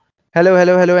Hello,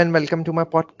 and welcome to my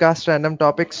podcast, Random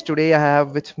Topics. Today, I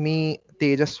have with me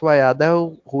Tejaswa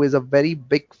Yadav, who is a very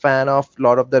big fan of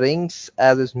Lord of the Rings,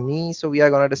 as is me. So, we are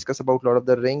going to discuss about Lord of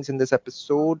the Rings in this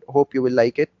episode. Hope you will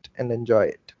like it and enjoy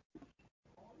it.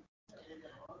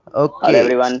 Hello Okay,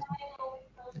 everyone.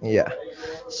 yeah.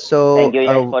 Thank So, you,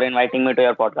 Yash, for inviting me to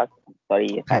your podcast.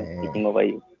 Sorry if I'm speaking over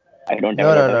you. I don't have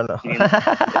a no, no, lot of no, no. experience.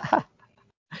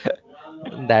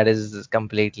 That is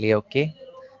completely okay.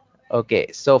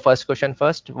 Okay, so first question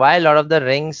first. Why Lord of the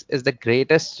Rings is the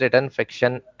greatest written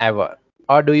fiction ever?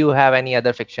 Or do you have any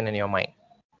other fiction in your mind?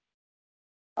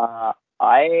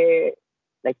 I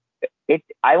like it.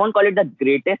 I won't call it the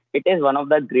greatest. It is one of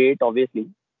the great. Obviously,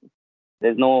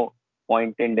 there's no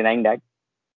point in denying that.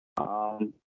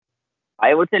 Um,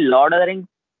 I would say Lord of the Rings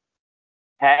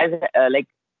has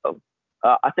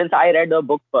uh, since I read the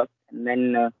book first and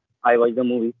then I watched the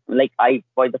movie. Like I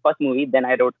watched the first movie, then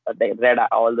I read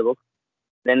all the books,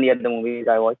 then the other movies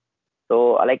I watched.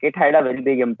 So like it had a very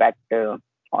big impact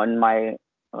on my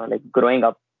like growing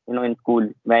up, in school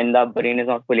when the brain is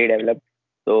not fully developed.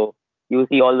 So you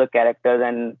see all the characters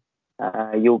and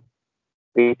you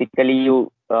basically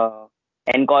you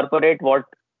incorporate what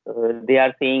they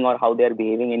are saying or how they are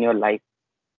behaving in your life,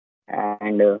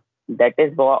 and that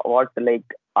is what like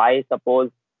I suppose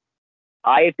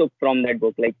I took from that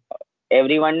book. Like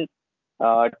everyone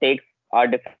takes a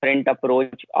different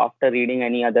approach after reading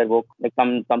any other book. Like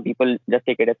some people just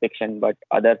take it as fiction, but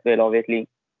others will obviously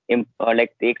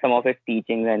like take some of its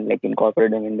teachings and like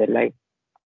incorporate them in their life.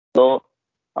 So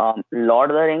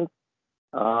Lord of the Rings.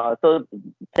 So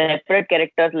separate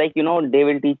characters, like they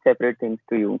will teach separate things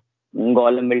to you.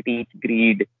 Gollum will teach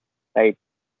greed, right?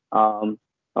 Um,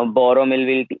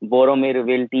 Boromir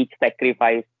will teach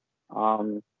sacrifice.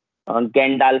 Um,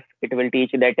 Gandalf, it will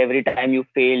teach that every time you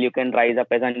fail, you can rise up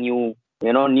as a new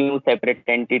separate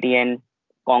entity and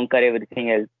conquer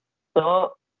everything else.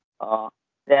 So uh,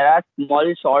 there are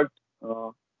small, short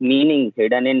meanings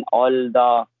hidden in all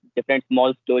the different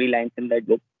small storylines in that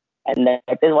book, and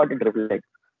that is what it reflects.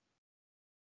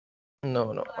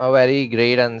 No, no, a very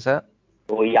great answer.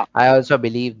 So yeah, I also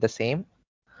believe the same.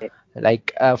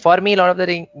 Like for me, Lord of the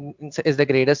Rings is the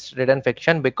greatest written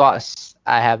fiction because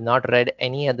I have not read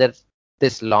any other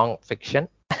this long fiction,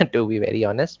 to be very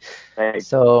honest. right.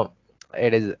 So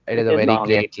it is It a is very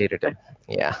long, yes. greatly written.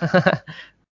 Yeah.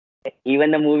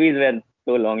 Even the movies were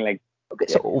so long, like Okay,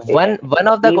 so yeah, yeah. one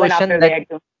of the Even question after they that had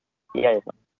to, yeah, yes.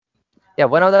 yeah,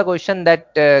 one of the question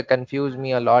that confused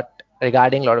me a lot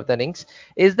regarding Lord of the Rings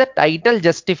is the title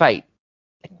justified?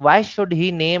 Like, why should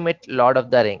he name it Lord of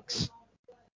the Rings?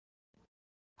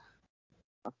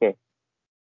 Okay.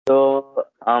 So,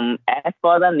 as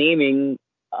for the naming,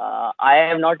 I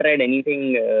have not read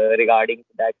anything regarding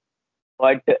that,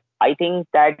 but I think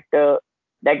that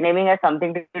that naming has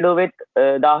something to do with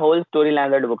the whole storyline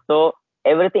of the book. So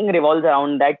everything revolves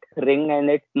around that ring and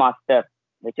its master,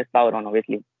 which is Sauron,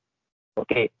 obviously.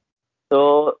 Okay.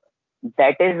 So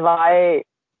that is why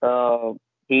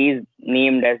he's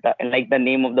named as the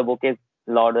name of the book is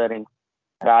Lord of the Rings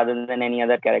rather than any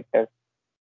other characters,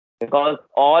 because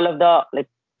all of the like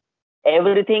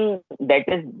everything that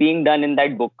is being done in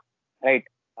that book, right?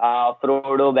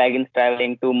 Frodo Baggins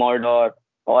traveling to Mordor,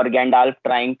 or Gandalf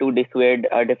trying to dissuade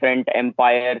different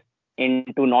empires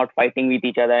into not fighting with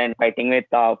each other and fighting with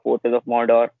forces of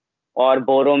Mordor, or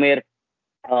Boromir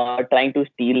trying to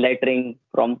steal that ring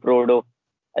from Frodo.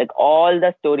 Like all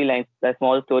the storylines, the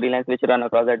small storylines which run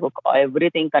across that book,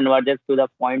 everything converges to the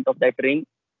point of that ring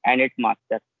and its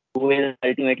master, who is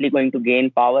ultimately going to gain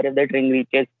power if that ring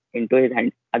reaches into his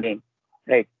hands again.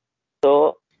 Right.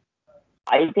 So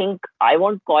I think I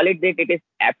won't call it that it is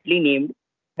aptly named,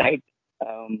 right?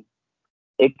 Um,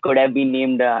 it could have been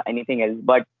named anything else,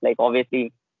 but like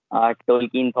obviously,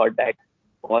 Tolkien thought that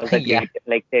was a Yeah, great,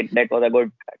 like that was a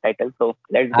good title. So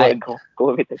let's I go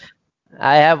with it.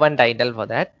 I have one title for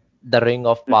that: The Ring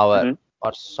of Power, Mhm.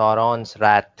 or Sauron's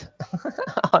Wrath,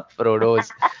 or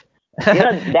Frodo's.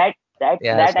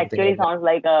 Yeah, That something actually like that. sounds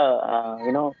like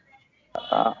a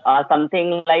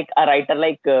something like a writer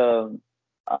like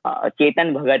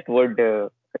Chetan Bhagat would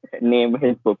name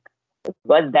his book,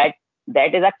 because that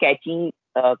is a catchy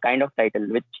kind of title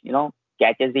which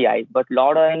catches the eye. But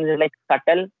Lord of the Rings is like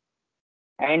subtle,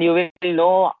 and you will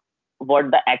know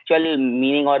what the actual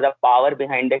meaning or the power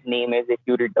behind that name is if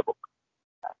you read the book.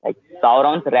 Like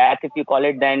Sauron's wrath, if you call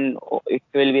it, then it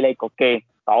will be like, okay,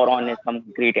 Sauron is some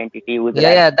great entity who's Yeah,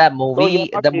 wrath. yeah. The So you movie,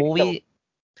 are not the reading the book. movie,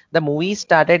 the movie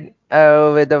started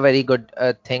with a very good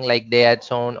thing. Like they had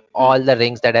shown Hmm. all the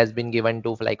rings that has been given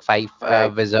to like five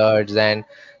Right, wizards and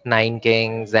nine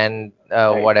kings and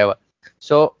right. whatever.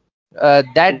 So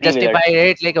That Three wizards. justified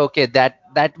it. Like, okay,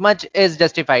 that much is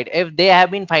justified. If they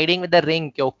have been fighting with the ring,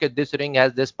 okay, okay, this ring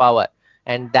has this power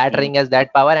and that Hmm. ring has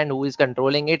that power, and who is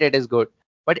controlling it, it is good.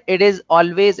 But it is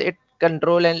always it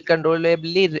control and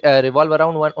controllably revolve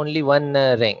around only one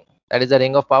ring. That is the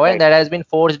ring of power, and Right. that has been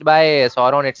forged by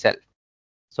Sauron itself.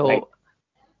 Right. So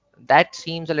that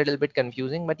seems a little bit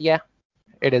confusing, but yeah,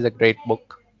 it is a great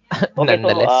book Okay. So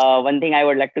nonetheless. one thing I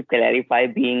would like to clarify,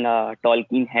 being a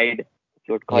Tolkien head, if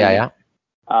you would call Yeah, me, yeah.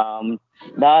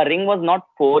 the ring was not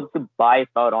forged by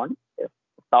Sauron.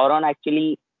 Sauron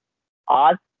actually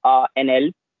asked an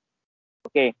elf,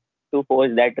 okay, to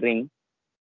forge that ring.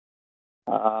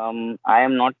 I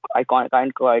am not, I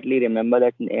can't quietly remember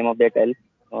that name of that elf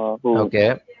who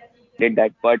Okay. did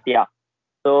that. But yeah,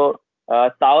 so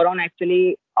Sauron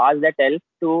actually asked that elf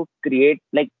to create,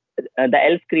 like, the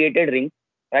elf created rings,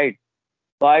 right?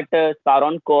 But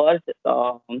Sauron coerced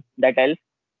that elf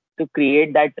to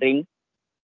create that ring,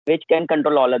 which can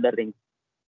control all other rings.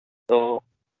 So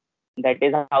that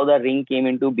is how the ring came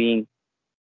into being.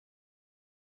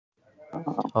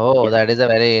 Oh, Yes, that is a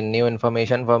very new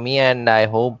information for me, and I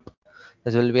hope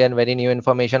this will be a very new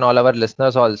information all our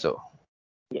listeners also.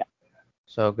 yeah.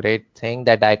 So great thing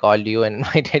that I called you and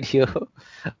invited you.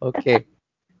 Okay.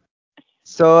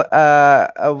 So,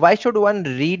 why should one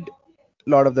read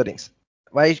Lord of the Rings?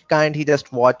 Why can't he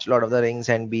just watch Lord of the Rings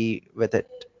and be with it?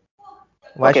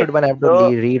 Why Okay. should one have to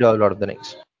So, read all Lord of the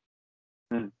Rings?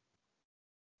 hmm,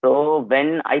 so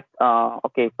when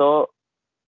okay, so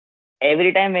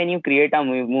every time when you create a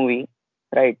movie,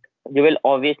 right, you will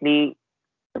obviously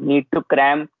need to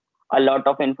cram a lot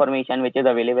of information which is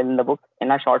available in the book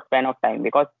in a short span of time,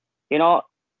 because you know,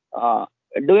 uh,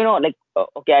 do you know, like,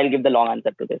 okay, I'll give the long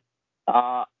answer to this.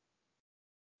 Uh,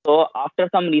 so after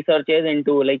some researches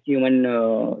into like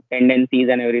human tendencies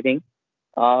and everything,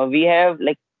 we have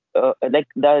like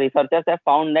the researchers have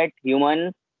found that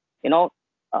humans, you know,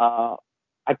 uh,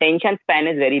 attention span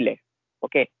is very less.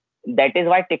 Okay, that is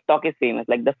why TikTok is famous.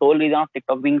 Like, the sole reason of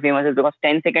TikTok being famous is because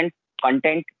 10 seconds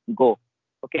content go.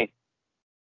 Okay,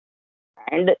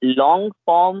 and long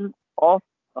form of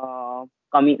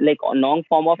like long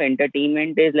form of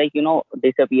entertainment is, like,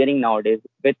 disappearing nowadays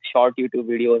with short YouTube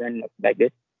videos and like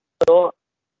this. So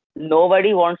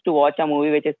nobody wants to watch a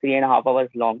movie which is 3.5 hours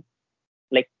long.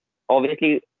 Like,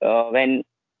 obviously, when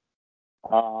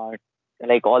uh,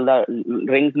 like all the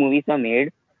Rings movies were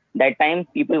made, that time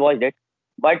people watched it.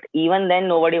 But even then,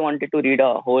 nobody wanted to read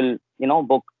a whole,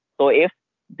 book. So if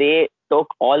they took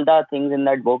all the things in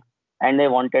that book and they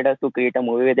wanted us to create a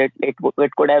movie with it, it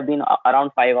could have been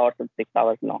around 5 hours or 6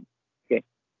 hours long. Okay,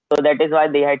 so that is why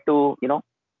they had to,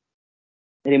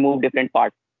 remove different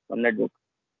parts from that book,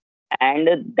 and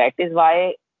that is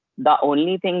why the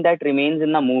only thing that remains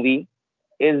in the movie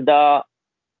is the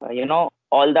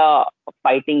all the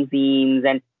fighting scenes,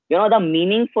 and the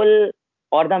meaningful,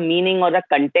 or the meaning, or the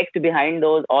context behind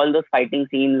those, all those fighting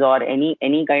scenes, or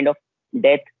any kind of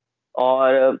death,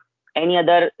 or any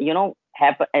other,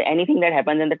 anything that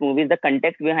happens in that movie, the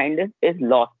context behind it is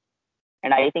lost.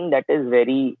 And I think that is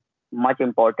very much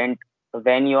important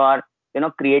when you are,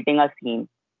 creating a scene.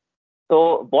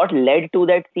 So what led to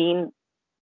that scene,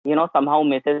 somehow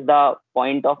misses the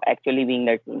point of actually being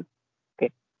that scene.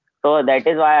 Okay, so that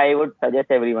is why I would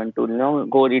suggest everyone to,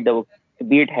 go read the book,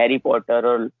 be it Harry Potter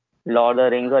or Lord of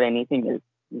the Rings or anything else.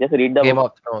 Just read the Game book.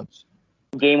 of Thrones.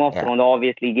 Game of Yeah. Thrones,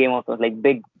 obviously, Game of Thrones, like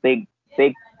big, big,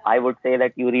 big. I would say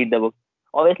that you read the book.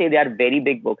 Obviously, they are very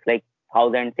big books, like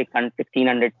 1,600,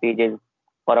 1,600 pages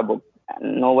for a book.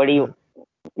 And nobody, Hmm.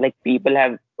 like, people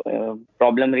have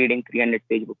problem reading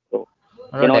 300-page books. So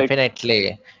No, it's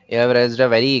definitely. You have raised a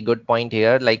very good point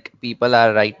here. Like, people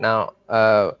are right now,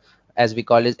 as we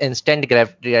call it, instant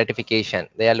gratification.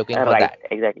 They are looking for right, that.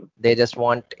 exactly, They just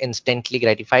want instantly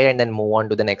gratified and then move on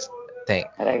to the next thing.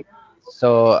 right,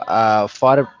 So,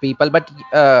 for people, but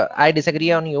I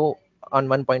disagree on you on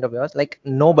one point of yours. Like,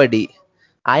 nobody.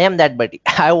 I am that buddy.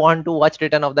 I want to watch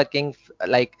Return of the King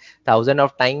like thousand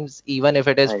of times, even if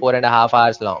it is right. 4.5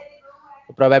 hours long.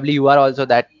 Probably you are also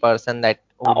that person that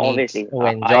Obviously, who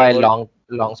I enjoy would,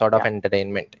 long sort of yeah,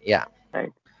 entertainment. Yeah.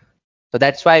 right. So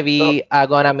that's why So, we are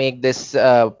gonna make this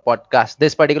podcast,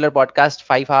 this particular podcast,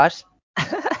 5 hours.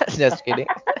 Just kidding.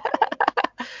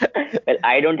 well,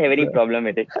 I don't have any So, problem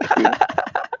with it, actually.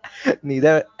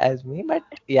 neither as me, but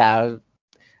yeah,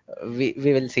 we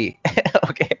will see.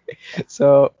 Okay.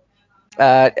 So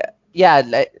yeah,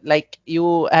 like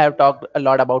you have talked a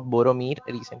lot about Boromir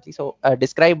recently. So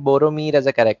describe Boromir as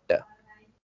a character.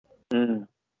 Mm.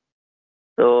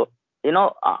 So,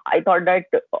 I thought that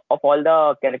of all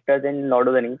the characters in Lord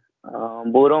of the Rings,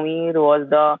 Boromir was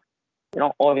the,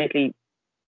 obviously,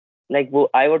 I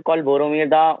would call Boromir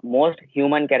the most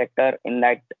human character in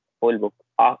that whole book.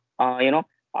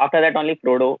 After that only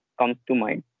Frodo comes to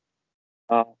mind.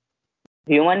 uh,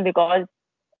 Human because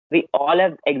we all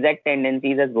have exact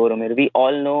tendencies as Boromir. We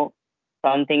all know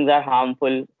some things are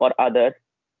harmful for others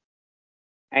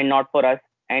and not for us,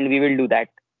 and we will do that,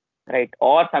 right?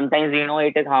 Or sometimes we know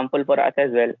it is harmful for us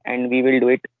as well, and we will do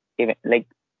it, even like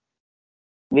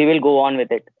we will go on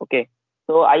with it. Okay,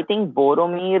 so I think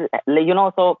Boromir,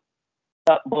 so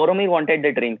Boromir wanted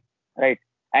the ring, right?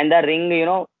 And the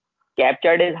ring,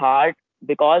 captured his heart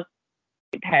because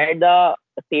it had the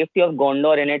safety of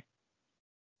Gondor in its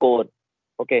core.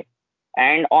 Okay,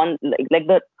 and on like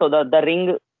the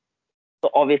ring. So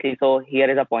obviously, so here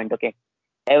is a point. Okay,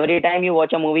 every time you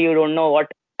watch a movie, you don't know what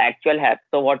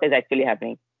is actually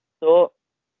happening. So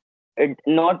it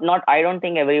not I don't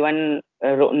think everyone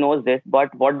knows this,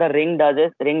 but what the ring does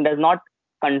is ring does not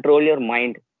control your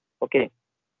mind. Okay,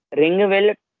 ring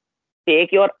will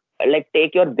take your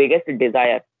take your biggest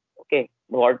desire. Okay,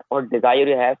 what desire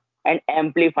you have and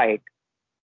amplify it.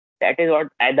 That is what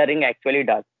the ring actually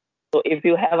does. So if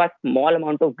you have a small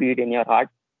amount of greed in your heart,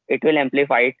 it will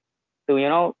amplify it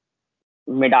to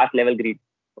Midas level greed.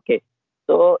 Okay,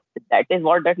 so that is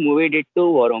what that movie did to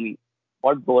Boromir.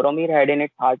 What Boromir had in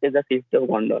its heart is the safety of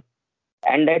Gondor,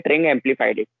 and that ring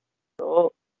amplified it.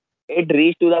 So it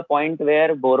reached to the point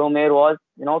where Boromir was,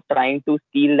 trying to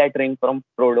steal that ring from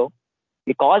Frodo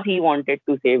because he wanted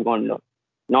to save Gondor,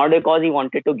 not because he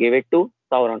wanted to give it to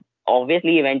Sauron.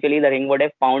 Obviously, eventually the ring would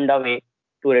have found a way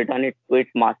to return it to its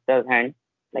master's hand.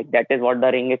 Like that is what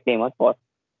the ring is famous for.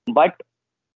 But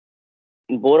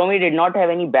Boromir did not have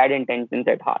any bad intentions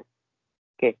at heart.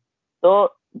 Okay, so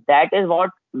that is what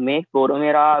makes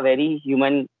Boromir a very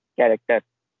human character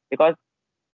because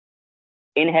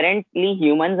inherently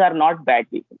humans are not bad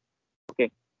people.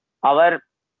 Okay, our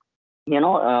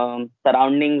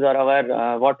surroundings or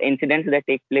our what incidents that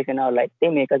take place in our life, they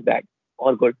make us bad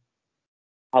or good,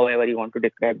 however you want to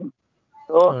describe them.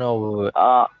 So No,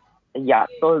 uh, yeah,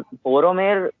 so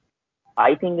Boromir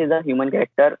I think is a human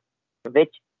character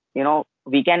which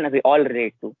we can all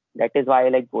relate to. That is why I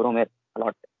like Boromir a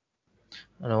lot.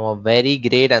 no, very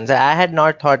great answer. I had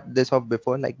not thought this of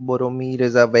before. Like Boromir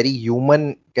is a very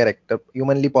human character,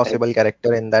 humanly Right, possible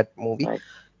character in that movie. right,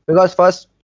 Because first,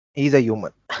 he's a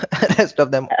human. Rest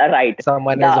of them, right.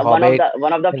 someone is The Hobbit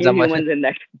one of the and few someone, humans in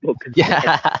that book. Yes,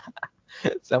 yeah,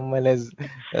 someone is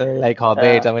like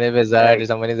Hobbit, uh, someone is wizard, right.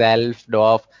 someone is elf,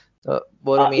 dwarf. So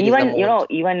Boromir is the most.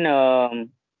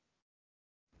 Even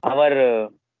our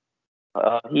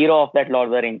hero of that Lord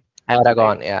of the Rings, right?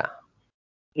 Aragorn, yeah.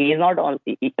 He is not all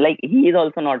like he is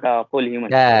also not a full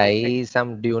human, Yeah, right? he's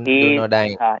some He is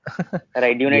Dunedain.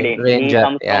 right, Dune Dunedin. He Ranger,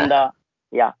 comes from yeah, the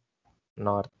yeah.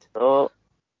 North. So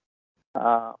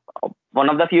uh, one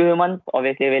of the few humans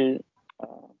obviously will.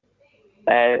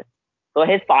 So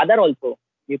his father also,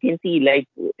 you can see like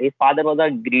his father was a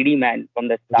greedy man from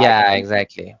the start, Yeah,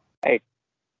 exactly. right?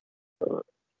 So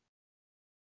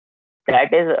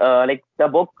that is like the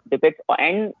book depicts,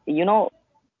 and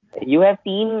you have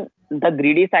seen the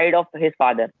greedy side of his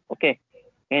father, okay,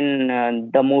 in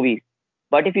the movies.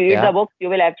 But if you read the Yeah. books, you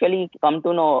will actually come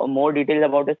to know more details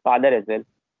about his father as well.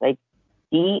 Like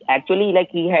he actually like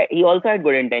he also had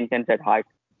good intentions at heart,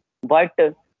 but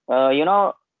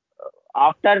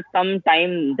after some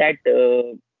time that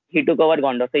he took over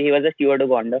Gondor, so he was a steward of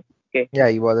Gondor, okay, Yeah,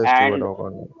 he was a steward and of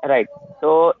honor. right,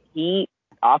 so he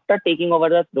after taking over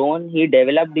the throne, he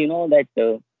developed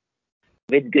that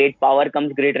with great power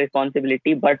comes great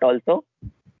responsibility, but also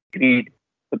greed,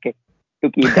 okay, to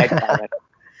keep that power.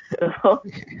 So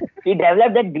he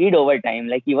developed that greed over time.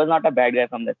 Like he was not a bad guy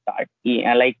from the start. He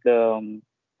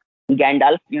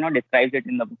Gandalf, describes it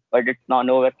in the book, but it's not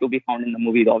nowhere to be found in the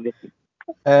movies, obviously.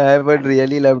 I would And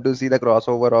really love to see the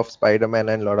crossover of Spider-Man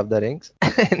and Lord of the Rings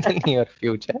in the near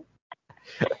future.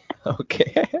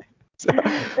 Okay. So,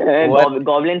 what?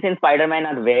 goblins in Spider-Man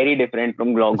are very different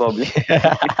from goblins.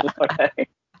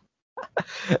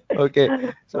 Okay.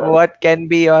 So, So, what can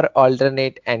be your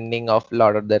alternate ending of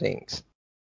Lord of the Rings?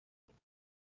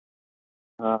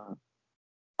 uh,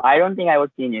 I don't think I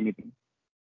would change anything.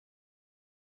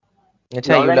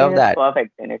 Acha, Lord you of the love Rings is that.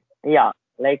 perfect in it. Yeah,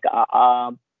 like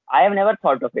I have never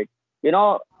thought of it. You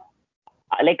know,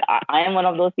 I am one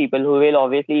of those people who will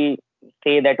obviously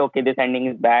say that okay, this ending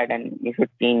is bad and you should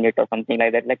change it or something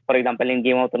like that. Like for example, in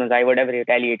Game of Thrones, I would have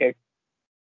retaliated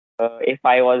if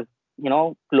I was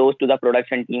close to the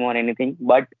production team or anything.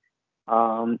 But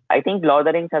I think Lord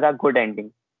of the Rings has a good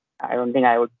ending. I don't think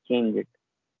I would change it.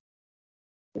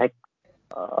 Like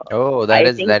Oh, I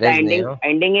think that is new.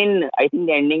 I think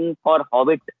the ending for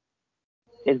Hobbit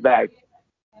is bad.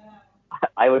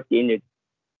 I would change it.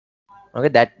 Okay,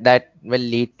 that will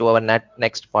lead to our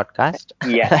next podcast.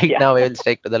 Yeah, Right yeah. now, we will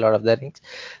stick to the Lord of the Rings.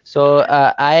 So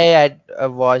I had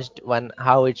watched one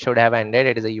how it should have ended.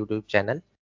 It is a YouTube channel.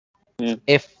 Mm,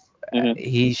 If mm-hmm.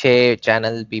 he say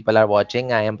channel people are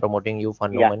watching, I am promoting you for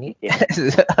no Yeah, money. yeah.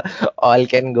 All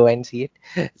can go and see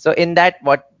it. So in that,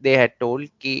 what they had told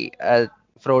ki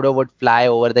Frodo would fly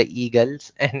over the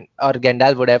eagles, and or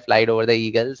Gandalf would have flied over the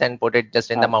eagles and put it just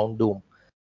in the Uh, Mount Doom,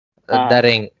 uh, the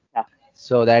ring, yeah.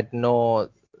 so that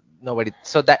nobody.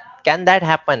 So that can that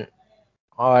happen,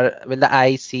 or will the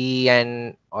eye see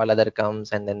and all other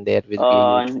comes, and then there will be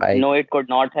a huge fight? No, it could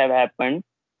not have happened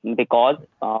because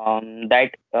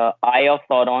that eye of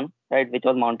Sauron, right, which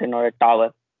was mountain or a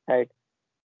tower, right,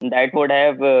 that would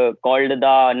have called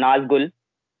the Nazgul,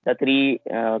 the three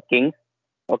kings,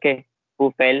 okay,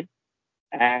 who fell,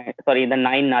 sorry, the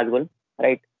nine Nazgul,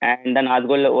 right, and the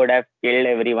Nazgul would have killed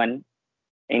everyone,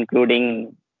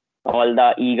 including all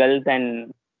the eagles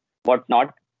and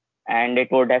whatnot, and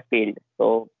it would have failed.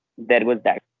 So there was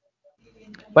that.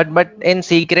 But in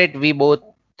secret, we both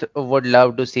would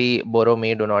love to see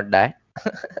Boromir do not die.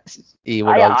 He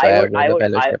would also have in the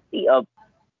fellowship. See,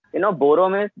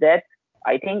 Boromir's death,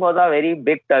 I think, was a very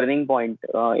big turning point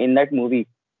in that movie.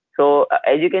 So,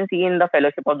 as you can see in the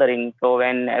Fellowship of the Ring, so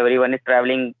when everyone is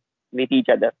traveling with each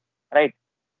other, right?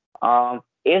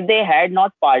 If they had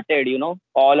not parted,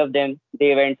 all of them,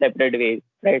 they went separate ways,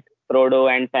 right?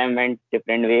 Frodo and Sam went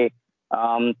different way.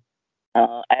 Um,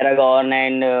 Aragorn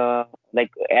and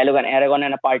Aragorn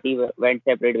and a party went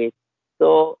separate ways.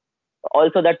 So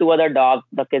also the two other dogs,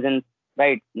 the cousins,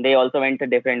 right? They also went a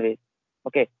different ways.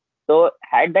 Okay. So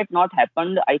had that not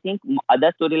happened, I think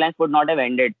other storylines would not have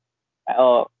ended.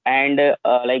 And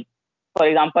like for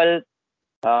example,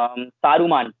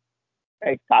 Saruman,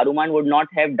 right? Saruman would not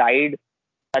have died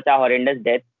such a horrendous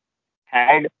death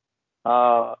had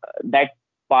that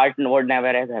part would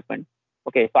never have happened.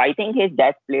 Okay, so I think his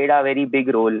death played a very big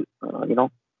role.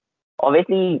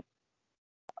 Obviously,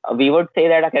 we would say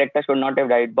that a character should not have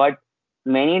died, but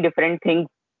many different things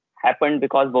happened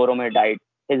because Boromir died.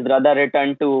 His brother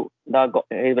returned to brother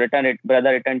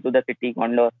returned to the city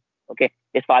Gondor. Okay,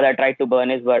 his father tried to burn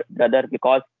his brother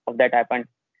because of that happened.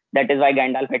 That is why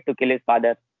Gandalf had to kill his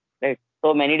father. Right.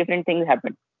 So many different things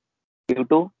happened due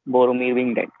to Boromir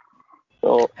being dead.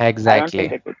 So I don't think Exactly.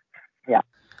 it is. Yeah.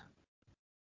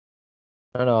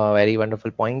 No, no, very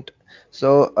wonderful point.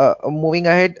 So, moving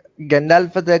ahead,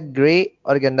 Gandalf the Grey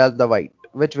or Gandalf the White?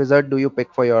 Which wizard do you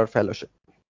pick for your fellowship?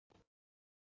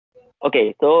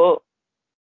 Okay. So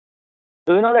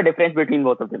do you know the difference between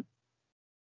both of them?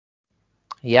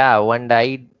 Yeah, one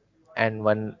died and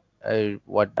one,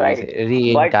 what do we Right.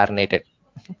 say, But reincarnated.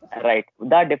 right.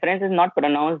 The difference is not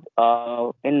pronounced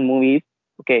in movies,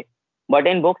 okay, but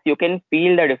in books you can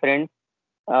feel the difference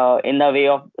in the way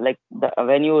of like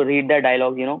when you read the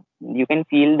dialogue, you can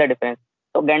feel the difference.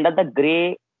 So Gandalf the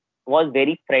Grey was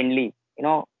very friendly,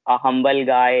 a humble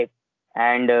guy,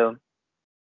 and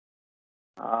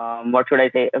what should I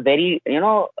say? A very,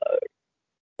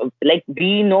 like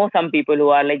we know some people who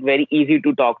are like very easy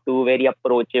to talk to, very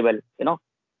approachable.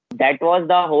 That was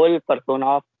the whole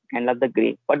persona of Gandalf the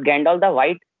Grey. But Gandalf the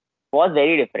White was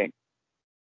very different.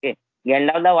 Okay,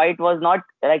 Gandalf the White was not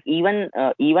like even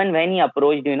when he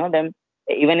approached them,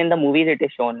 even in the movies it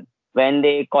is shown when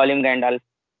they call him Gandalf.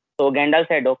 So Gandalf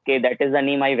said, "Okay, that is the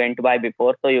name I went by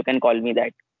before, so you can call me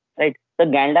that." Right. So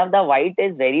Gandalf the White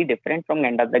is very different from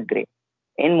Gandalf the Grey.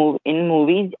 In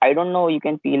movies, I don't know you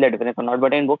can feel the difference or not,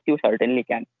 but in books you certainly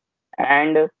can.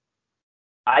 And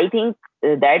I think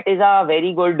that is a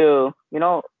very good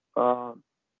uh,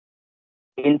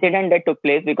 incident that took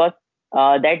place because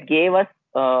that gave us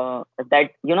that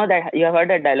that you have heard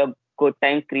that dialogue, good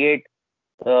times create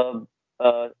uh,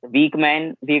 weak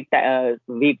man, weak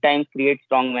times create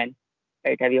strong men,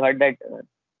 right? Have you heard that?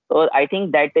 So I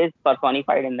think that is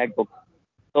personified in that book.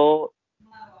 So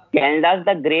Gandalf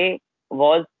the Grey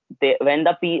was there when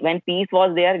peace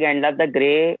was there. Gandalf the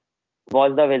Grey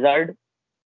was the wizard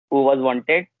who was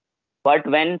wanted. But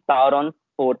when Sauron's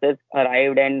forces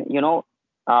arrived and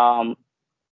um,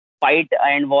 fight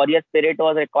and warrior spirit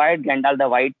was required, Gandalf the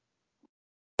White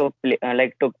took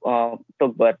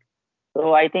birth.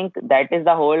 So I think that is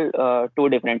the whole two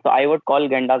different. So I would call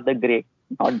Gandalf the Grey,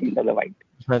 not Gandalf the White.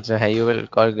 So you will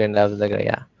call Gandalf the Grey.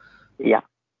 Yeah. Yeah.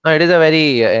 No, it is a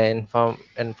very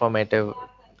informative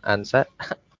answer.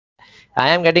 I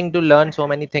am getting to learn so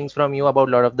many things from you about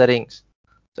Lord of the Rings.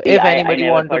 So See, if anybody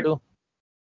want to do,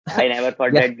 I never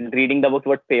thought yeah. that reading the book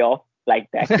would pay off like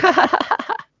that.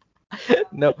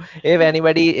 No, if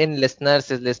anybody in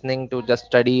listeners is listening to just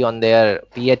study on their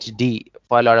PhD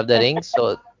for Lord of the Rings,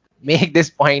 so make this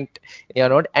point in your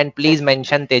note, and please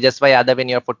mention Tejaswa Yadav in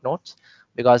your footnotes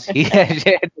because he has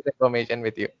shared this information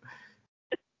with you.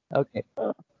 Okay.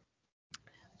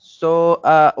 So,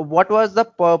 what was the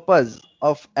purpose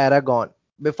of Aragon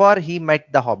before he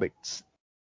met the hobbits?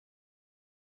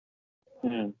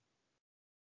 Hmm.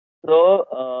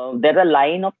 So there's a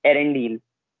line of Erendil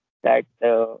that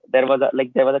there was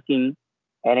a king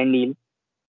Erendil,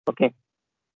 okay,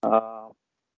 uh,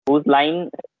 whose line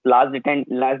last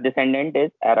descendant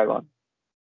is Aragon.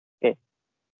 Okay,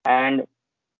 and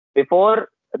before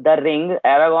the ring,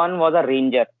 Aragon was a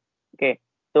ranger. Okay,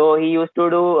 so he used to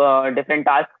do different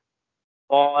tasks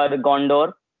for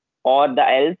Gondor or the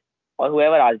elves or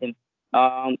whoever asked him.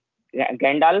 Um,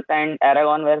 Gandalf and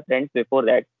Aragorn were friends before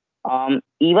that.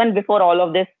 Even before all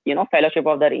of this, Fellowship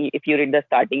of the Ring, if you read the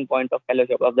starting point of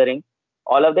Fellowship of the Ring,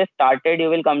 all of this started, you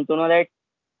will come to know that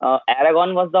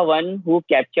Aragorn was the one who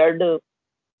captured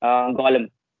Gollum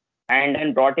and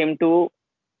then brought him to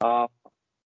uh,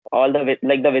 all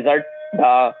like the wizards,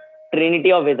 the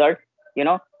trinity of wizards, you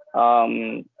know,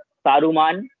 um,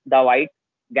 Saruman, the white,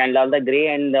 Gandalf the grey,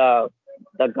 and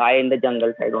the guy in the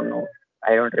jungles. I don't know.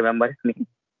 I don't remember his name.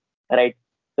 Right.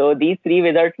 So these three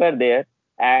wizards were there,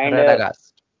 and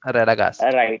Radagast. Radagast.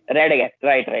 right,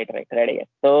 Radagast.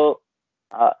 So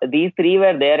these three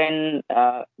were there, and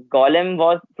Gollum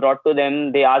was brought to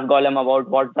them. They asked Gollum about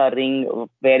what's the ring,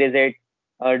 where is it,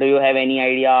 do you have any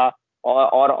idea,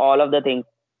 or all of the things,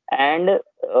 and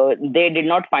they did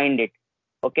not find it.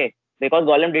 Okay, because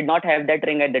Gollum did not have that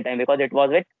ring at the time because it was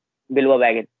with Bilbo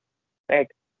Baggins, right?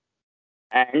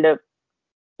 And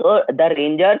so the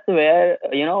Rangers were,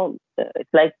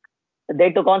 it's like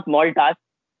they took on small tasks.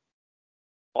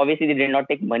 Obviously, they did not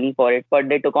take money for it, but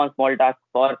they took on small tasks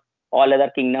for all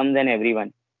other kingdoms and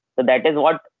everyone. So that is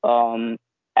what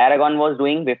Aragon was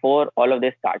doing before all of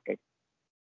this started.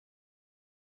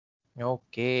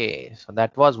 Okay, so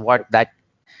that was what that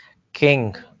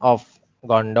king of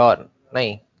Gondor,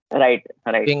 nahi, Right,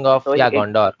 right. king of So yeah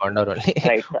Gondor, Gondor only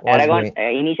right. So was Aragon doing.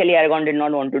 initially Aragon did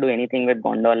not want to do anything with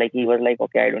Gondor. Like he was like,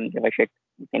 okay, I don't give a shit.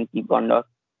 You can keep Gondor.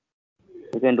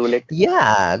 You can rule it.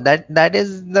 Yeah, that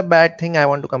is the bad thing I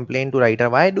want to complain to writer.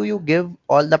 Why do you give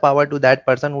all the power to that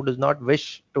person who does not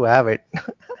wish to have it?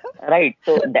 Right.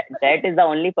 So that is the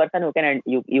only person who can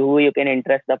who you can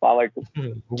entrust the power to,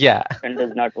 Yeah. and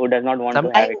does not want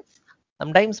to have Sometimes it.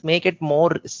 sometimes make it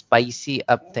more spicy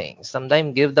up things.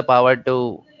 Sometimes give the power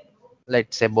to,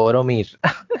 let's say, Boromir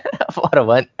for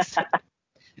once.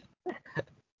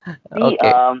 See,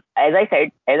 Okay. as I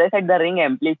said, the ring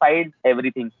amplified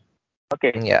everything.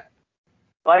 Okay, Yeah.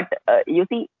 but you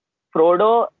see,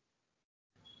 Frodo,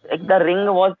 like the ring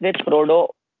was with Frodo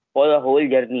for the whole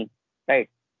journey, right?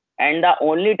 And the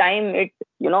only time it,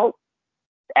 you know,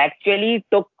 actually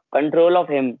took control of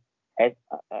him,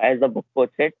 as the book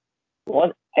puts it,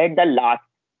 was at the last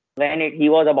when he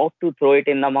was about to throw it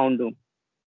in the Mount Doom.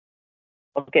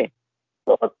 Okay,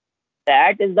 so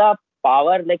that is the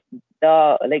power, like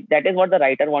that is what the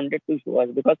writer wanted to show us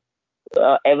because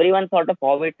everyone thought of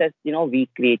hobbits as weak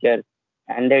creatures,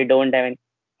 and they don't have any.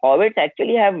 Hobbits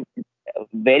actually have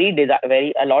very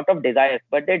a lot of desires,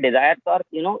 but their desires are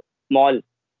small,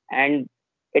 and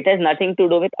it has nothing to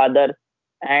do with others.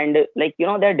 And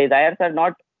their desires are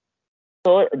not,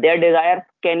 so their desires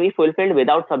can be fulfilled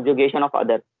without subjugation of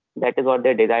others. That is what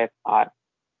their desires are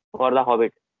for the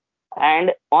hobbits.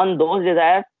 And on those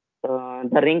desires,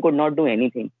 the ring could not do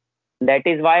anything. That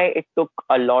is why it took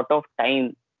a lot of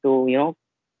time to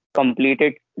complete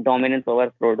its dominance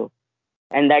over Frodo.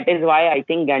 And that is why I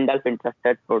think Gandalf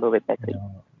entrusted Frodo with that ring,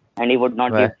 and he would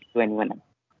not give Well, it to anyone else.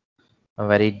 a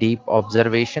very deep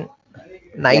observation.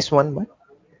 Yes. Nice one, but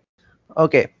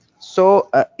okay. So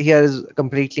here is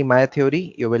completely my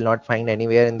theory. You will not find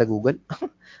anywhere in the Google.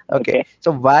 Okay. Okay.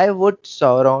 So why would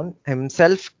Sauron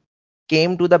himself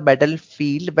came to the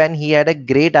battlefield when he had a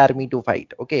great army to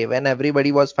fight? Okay, when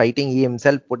everybody was fighting, he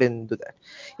himself put into that.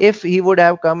 If he would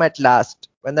have come at last,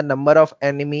 when the number of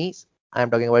enemies, I'm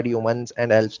talking about humans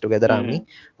and elves together army,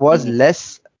 Mm-hmm. was Mm-hmm.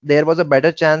 less, there was a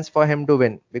better chance for him to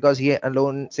win because he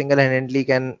alone single-handedly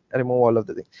can remove all of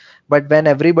the things. But when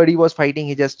everybody was fighting,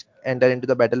 he just entered into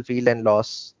the battlefield and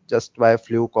lost just by a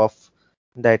fluke of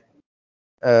that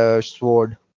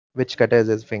sword, which cut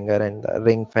his finger and the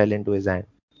ring fell into his hand.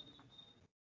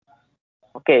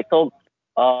 Okay. So,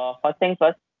 first thing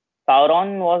first,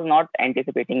 Sauron was not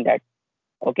anticipating that.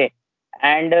 Okay.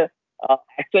 And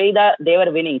actually, they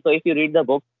were winning. So, if you read the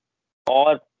book,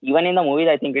 or even in the movies,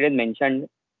 I think it is mentioned,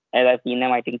 as I've seen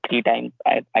them, I think three times.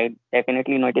 I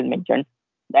definitely know it is mentioned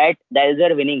that the elves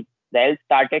were winning. The elves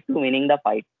started to winning the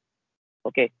fight.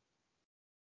 Okay.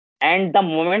 And the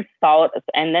moment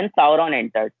and then Sauron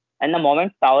entered. And the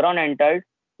moment Sauron entered,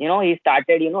 he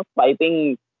started,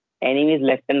 swiping enemies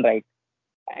left and right.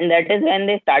 And that is when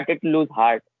they started to lose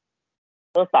heart.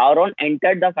 So Sauron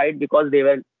entered the fight because they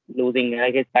were losing,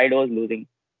 like his side was losing.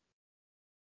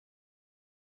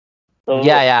 Yeah,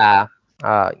 So, yeah.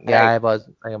 Yeah, right,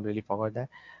 I completely forgot that.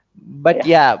 But yeah.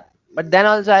 yeah, but then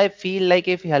also I feel like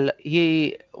if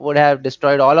he would have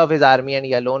destroyed all of his army and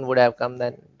he alone would have come,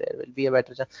 then there will be a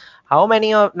better chance. How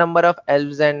many of number of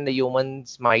elves and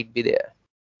humans might be there?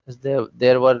 'Cause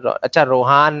there were Acha,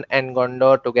 Rohan and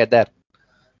Gondor together,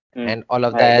 Hmm. and all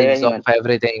of the Right, they were elves of human.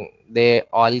 everything. They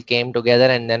all came together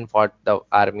and then fought the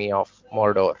army of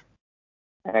Mordor.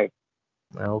 Right.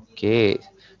 Okay.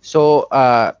 So,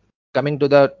 coming to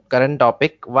the current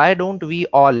topic, why don't we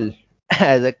all,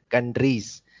 as a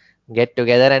countries, get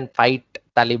together and fight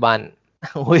Taliban,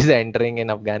 who is entering in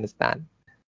Afghanistan?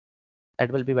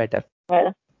 That will be better.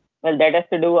 Well, well, that has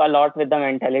to do a lot with the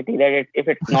mentality that if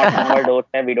it's not on our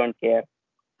doorstep, we don't care,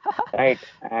 right?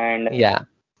 And Yeah.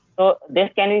 so this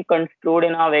can be construed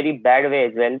in a very bad way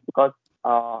as well because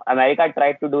America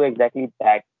tried to do exactly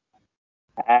that,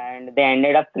 and they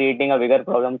ended up creating a bigger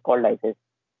problem called ISIS,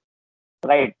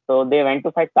 right? So they went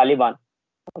to fight Taliban,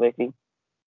 obviously,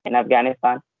 in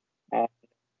Afghanistan, and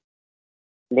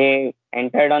they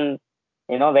entered on,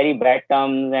 very bad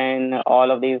terms, and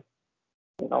all of these,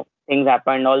 things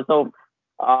happened. Also,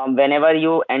 whenever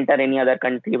you enter any other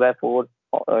country by force,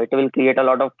 it will create a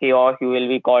lot of chaos. You will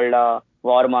be called a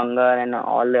warmonger and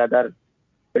all the other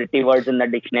pretty words in the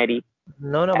dictionary.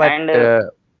 No, no, but And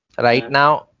right mm,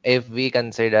 now, if we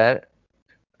consider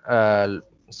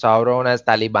Sauron as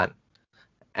Taliban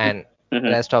and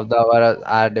mhm. rest of the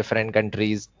our different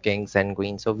countries, kings and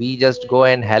queens, so we just go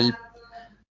and help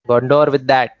Gondor with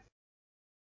that.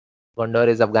 Gondor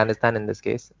is Afghanistan in this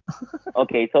case.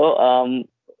 Okay, so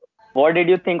what did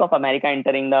you think of America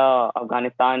entering the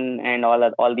Afghanistan and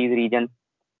all these regions?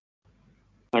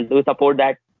 And do you support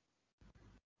that?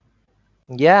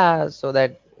 Yeah, so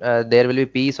that there will be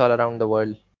peace all around the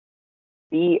world.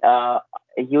 See,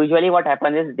 usually what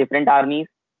happens is different armies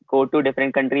go to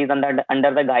different countries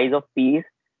under the guise of peace,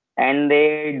 and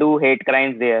they do hate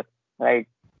crimes there, right?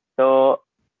 So,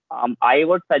 I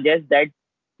would suggest that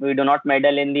we do not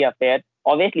meddle in the affair.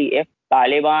 Obviously, if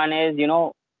Taliban is,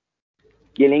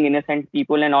 killing innocent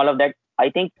people and all of that, I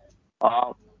think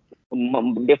uh,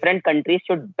 different countries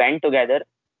should band together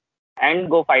and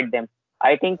go fight them.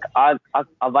 I think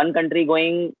one country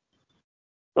going,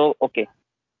 so okay,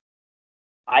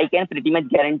 I can pretty much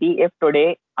guarantee if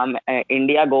today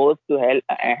India goes to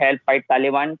help fight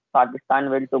Taliban, Pakistan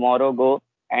will tomorrow go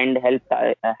and help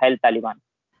Taliban.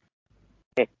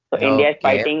 Okay, so India is Okay.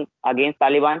 fighting against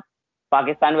Taliban,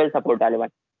 Pakistan will support Taliban.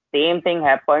 Same thing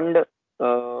happened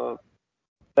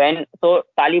when so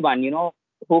Taliban,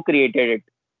 who created it?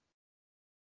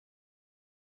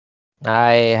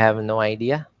 I have no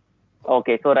idea.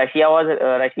 Okay, so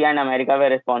Russia and America were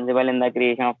responsible in the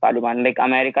creation of Taliban. Like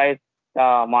America is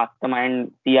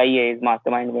mastermind, CIA is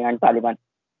mastermind behind Taliban.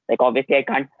 Like obviously I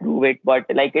can't prove it, but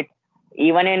like it's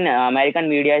even in American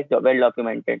media is well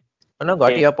documented. Oh, no,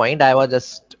 got Okay, your point. I was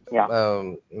just yeah,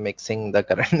 mixing the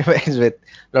current events with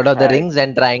Lord of the right, Rings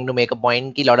and trying to make a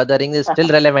point ki Lord of the Rings is still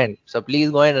relevant. So please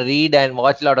go and read and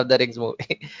watch Lord of the Rings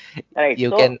movie. right.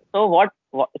 You So can.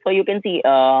 so you can see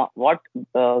what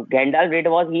Gandalf did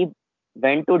was he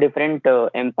went to different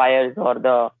empires or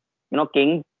the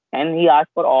kings, and he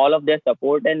asked for all of their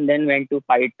support and then went to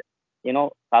fight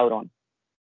Sauron.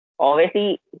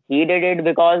 Obviously he did it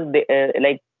because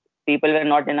like people were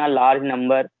not in a large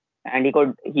number, and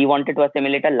he wanted to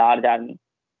assimilate a large army.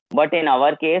 But in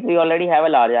our case we already have a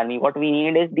large army. What we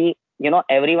need is the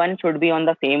everyone should be on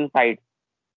the same side.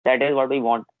 That is what we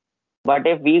want. But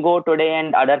if we go today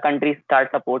and other countries start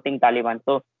supporting Taliban,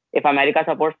 so if America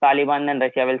supports Taliban, then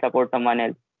Russia will support someone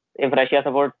else. If Russia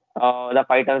supports the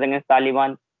fighters against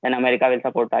Taliban, then America will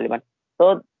support Taliban.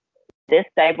 So this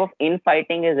type of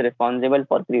infighting is responsible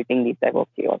for creating these type of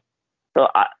chaos. So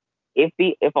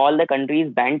if all the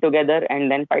countries band together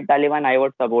and then fight Taliban, I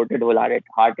would support it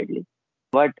wholeheartedly.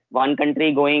 But one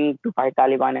country going to fight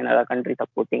Taliban and another country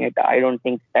supporting it, I don't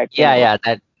think that can Yeah, work.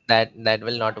 yeah, that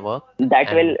will not work.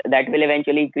 That will And that will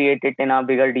eventually create it in a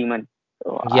bigger demon.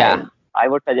 So yeah, I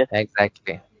would suggest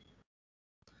exactly.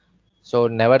 So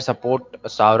never support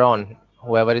Sauron.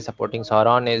 Whoever is supporting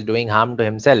Sauron is doing harm to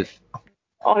himself.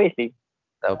 obviously.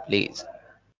 So please.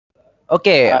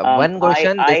 Okay, one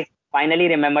question. This I finally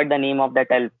remembered the name of that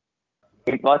elf.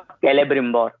 It was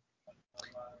Celebrimbor.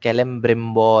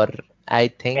 Celebrimbor, I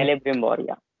think Celebrimbor,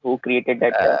 yeah, who created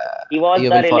that. He was you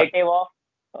the will for relative of.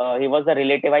 He was a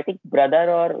relative, I think, brother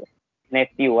or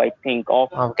nephew, I think, of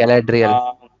Of Galadriel.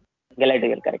 uh,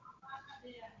 Galadriel. Correct.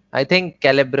 I think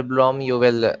Celebrimbrom you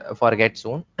will forget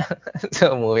soon.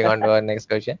 So moving on to our next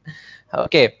question.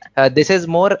 Okay, this is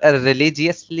more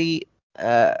religiously.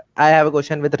 I have a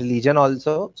question with religion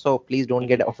also, so please don't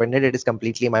get Mhm. offended. It is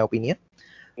completely my opinion.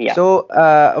 Yeah. So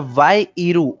why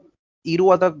Eru? Eru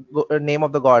was the name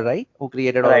of the god, right? Who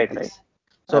created all Right. Right. these.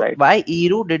 So Right. why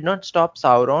Eru did not stop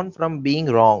Sauron from being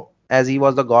wrong? As he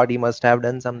was the god, he must have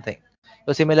done something.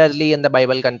 So similarly, in the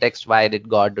Bible context, why did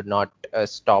God did not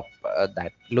stop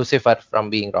that Lucifer from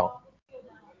being wrong?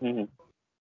 Mhm.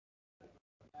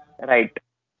 Right.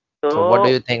 So what do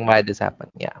So you think why this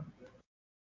happened? Yeah.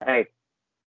 right.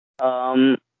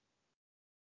 Um,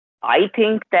 I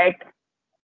think that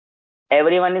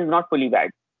everyone is not fully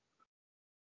bad.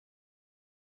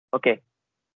 Okay.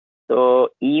 So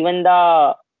even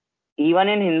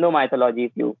in Hindu mythology,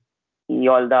 if you see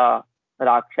all the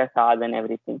Rakshasas and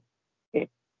everything, okay,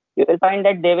 you will find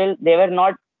that they were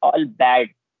not all bad.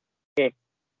 Okay.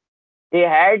 They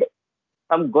had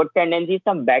some good tendencies,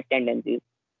 some bad tendencies.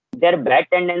 Their bad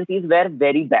tendencies were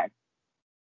very bad.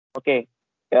 Okay.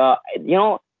 You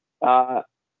know, uh,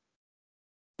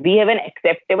 we have an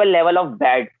acceptable level of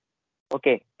bad.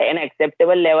 Okay. An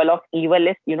acceptable level of evil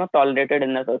is, tolerated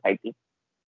in the society.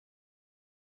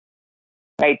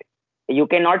 Right? You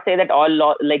cannot say that all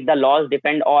law, like the laws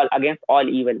defend all against all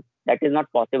evil. That is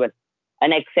not possible.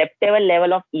 An acceptable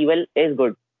level of evil is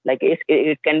good. Like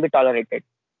it can be tolerated.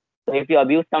 So if you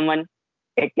abuse someone,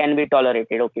 it can be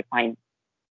tolerated. Okay, fine.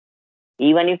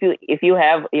 Even if you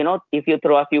have, if you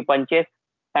throw a few punches,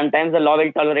 sometimes the law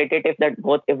will tolerate it if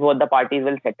both the parties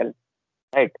will settle.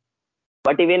 Right?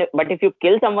 But if you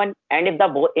kill someone, and if the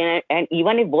both and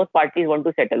even if both parties want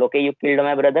to settle, okay, you killed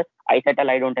my brother, I settle,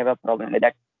 I don't have a problem with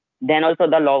that. Then also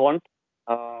the law won't,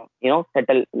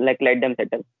 settle, like let them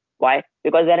settle. Why?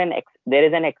 Because there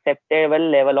is an acceptable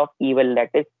level of evil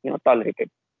that is, tolerated.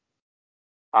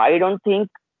 I don't think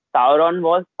Sauron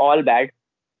was all bad.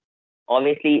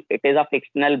 Obviously, it is a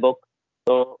fictional book,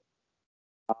 so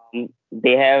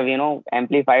they have,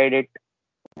 amplified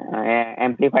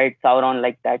Sauron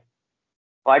like that.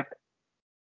 But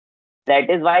that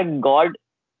is why God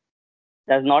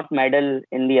does not meddle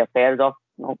in the affairs of,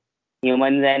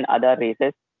 humans and other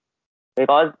races,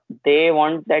 because they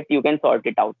want that you can sort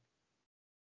it out.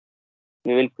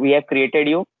 We have created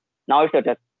you, now it's your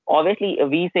turn. Obviously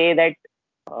we say that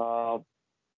uh,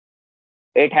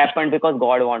 it happened because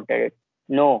God wanted it.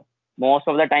 No, most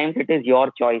of the times it is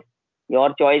your choice.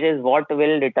 Your choice is what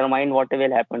will determine what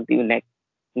will happen to you next.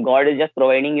 God is just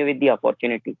providing you with the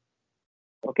opportunity.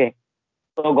 Okay.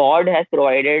 So God has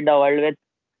provided the world with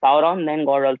Sauron, then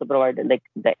God also provided, like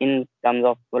in terms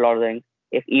of Lord of the Rings.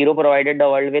 If Hero provided the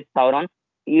world with Sauron,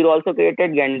 Hero also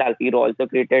created Gandalf. Hero also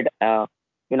created,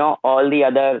 all the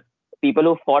other people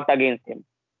who fought against him.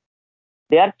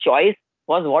 Their choice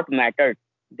was what mattered.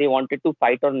 They wanted to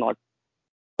fight or not.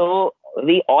 So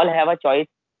we all have a choice.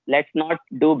 Let's not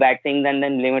do bad things and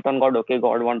then blame it on God. Okay,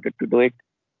 God wanted to do it.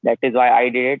 That is why I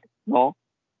did it. No,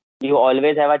 you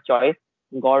always have a choice.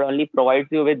 God only provides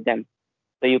you with them.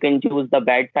 So you can choose the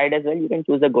bad side as well. You can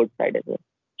choose the good side as well.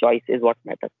 Choice is what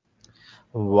matters.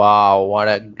 Wow, what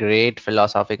a great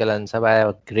philosophical answer by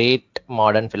a great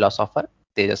modern philosopher,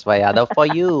 Tejaswa Yadav, for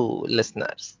you,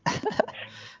 listeners.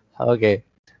 Okay,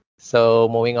 so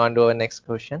moving on to our next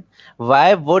question.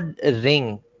 Why would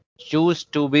Ring choose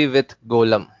to be with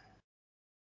Golem?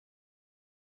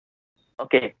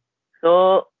 Okay.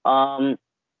 So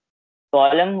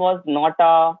Column was not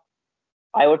a,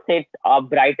 I would say, a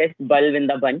brightest bulb in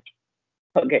the bunch.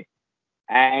 Okay.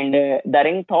 And the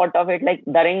ring thought of it like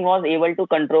the ring was able to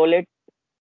control it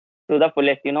to the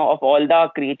fullest, of all the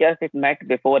creatures it met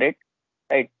before it,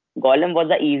 right? Golem was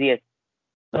the easiest.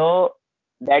 So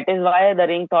that is why the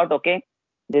ring thought, okay,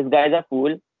 this guy is a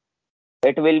fool.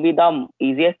 It will be the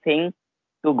easiest thing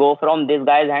to go from this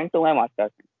guy's hand to my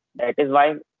master's hand. That is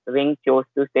why ring chose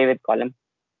to stay with Golem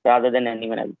rather than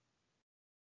anyone else.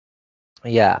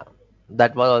 Yeah,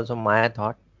 that was also my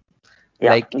thought.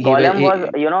 Yeah, Like he will, Golem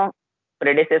was,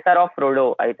 predecessor of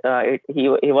Frodo. He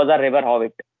was a river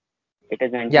hobbit. It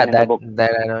is yeah, mentioned in the that book.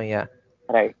 that I know. Yeah,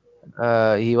 Right,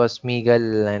 he was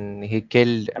Smeagol and he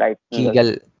killed right, Smeagol.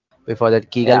 Keegal. Before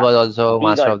that, Keegal Yeah, was also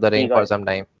Master Eagle, of the Ring for Eagle. some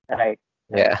time. Right,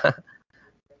 right. Yeah.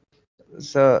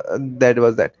 So that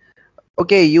was that.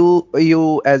 Okay, you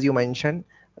as you mentioned,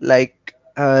 like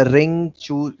ring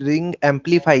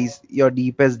amplifies your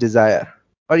deepest desire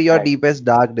or your Right, deepest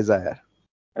dark desire.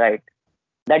 right.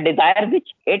 The desire which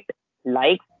it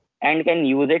likes and can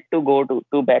use it to go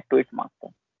to back to its master.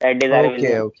 That desire will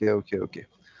be Okay, amplified. okay, okay, okay.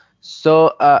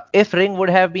 So, if Ring would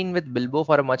have been with Bilbo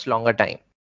for a much longer time,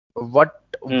 what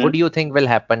Hmm. would you think will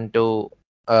happen to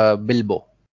Bilbo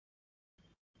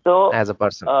So, as a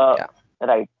person? uh, Yeah.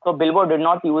 right. So Bilbo did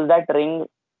not use that ring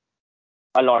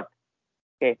a lot.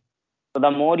 Okay. So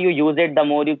the more you use it, the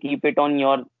more you keep it on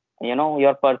your,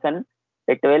 your person,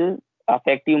 it will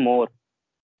affect you more.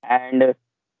 And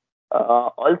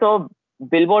also,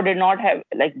 Bilbo did not have,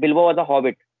 like, Bilbo was a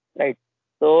hobbit, right?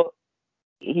 So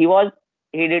he was,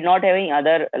 he did not have any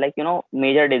other, like,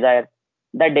 major desire.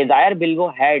 The desire Bilbo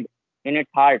had in its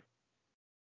heart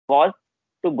was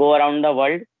to go around the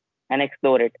world and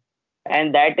explore it.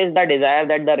 And that is the desire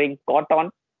that the ring caught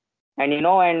on. And,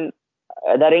 and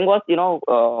the ring was,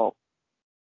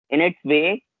 in its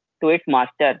way to its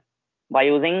master by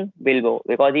using Bilbo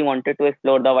because he wanted to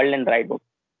explore the world and write books,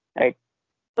 right?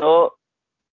 So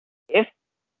if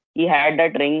he had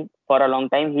that ring for a long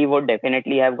time, he would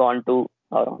definitely have gone to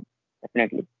Sauron.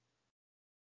 Definitely.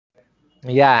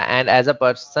 Yeah, and as a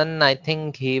person, I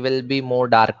think he will be more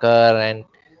darker, and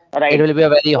it Right. will be a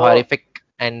very So, horrific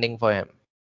ending for him.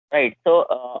 right. So,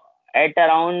 at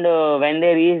around when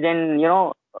they reached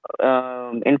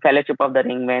in Fellowship of the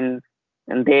Ring, when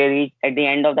they reached at the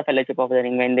end of the Fellowship of the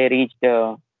Ring, when they reached,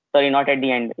 sorry, not at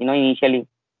the end, initially,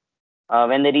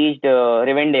 when they reached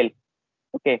Rivendell.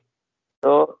 Okay.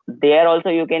 So there also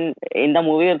you can, in the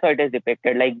movie also it is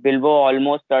depicted like Bilbo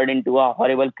almost turned into a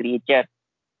horrible creature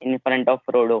in front of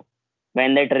Frodo.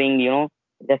 When that ring,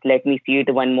 just let me see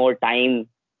it one more time.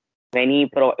 When he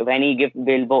gives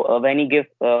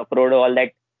Frodo all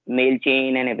that mail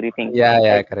chain and everything, Yeah,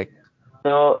 yeah, right? correct.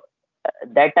 So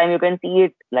that time you can see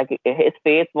it like his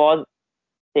face was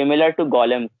similar to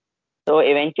Gollum. So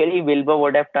eventually Bilbo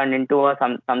would have turned into a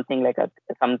something like a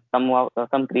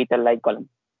some creature like Gollum.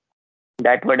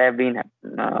 That would have been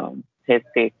his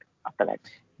fate after that.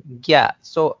 Yeah.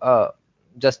 So,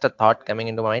 just a thought coming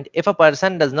into mind. If a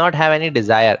person does not have any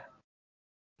desire,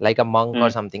 like a monk or Hmm.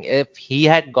 something, if he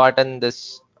had gotten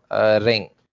this ring,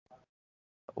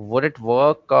 would it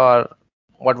work or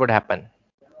what would happen?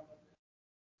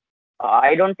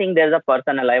 I don't think there's a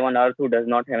person alive on earth who does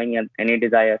not have any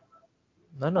desire.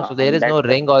 No, no. So there is That's no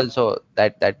ring also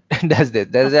that does this.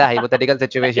 There is a hypothetical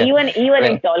situation even in where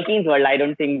Tolkien's world, I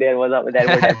don't think there would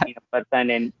have been a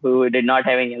person who did not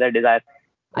have any other desire.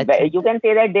 I think, You can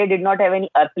say that they did not have any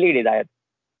earthly desire.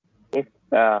 If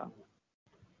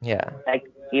yeah. like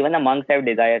even the monks have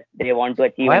desires, they want to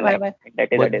achieve Why, enlightenment. why?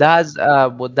 That is a desire.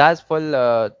 Buddha's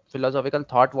full philosophical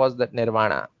thought was that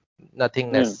nirvana, Hmm.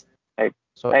 nothingness. Right.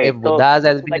 So if Right. So Buddha's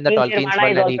has to been in the achieve Tolkien's nirvana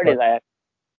world is and he also got, desire.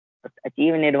 To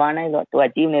achieve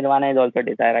nirvana is also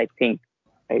desire. I think.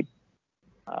 Right.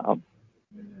 Uh,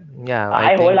 yeah, I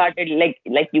I think, wholeheartedly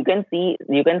like you can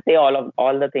say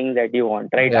all the things that you want,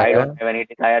 right? yeah, I don't yeah, have any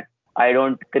desire. I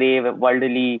don't crave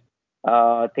worldly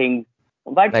things,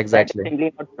 but that is exactly.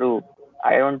 simply not true.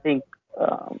 I don't think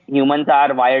humans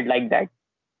are wired like that.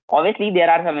 Obviously, there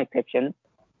are some exceptions,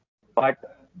 but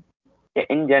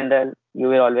in general, you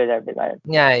will always have desire.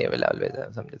 Yeah, you will always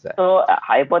have some desire. So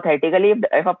hypothetically,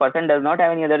 if a person does not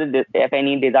have if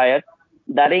any desires,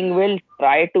 the ring will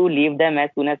try to leave them as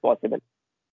soon as possible.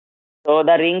 So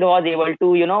the ring was able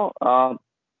to,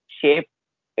 shape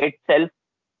itself.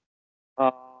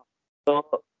 Uh,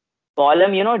 so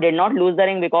Column, did not lose the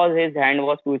ring because his hand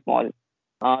was too small.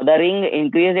 The ring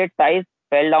increased its size,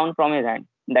 fell down from his hand.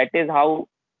 That is how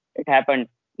it happened.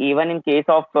 Even in case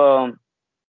of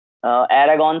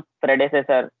Aragon's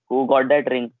predecessor, who got that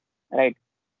ring, right?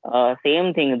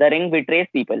 Same thing. The ring betrays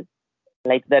people.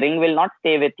 Like the ring will not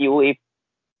stay with you if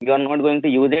you are not going to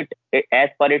use it as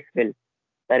per its will.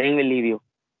 The ring will leave you.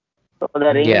 So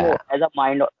the ring Yeah. has a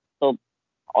mind. So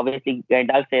obviously,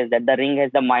 Gandalf says that the ring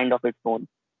has the mind of its own.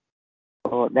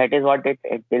 So that is what it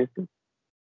tells to.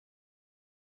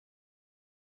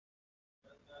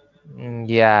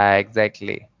 Yeah,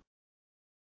 exactly.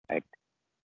 Right?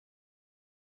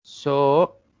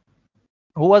 So,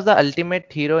 who was the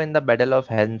ultimate hero in the Battle of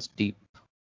Helm's Deep?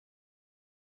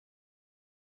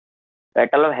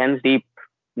 Battle of Helm's Deep.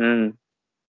 Hmm.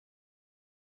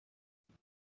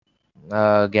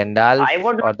 I Gandalf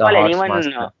would or not the call anyone.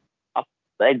 Horsemaster?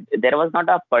 Like, there was not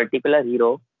a particular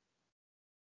hero.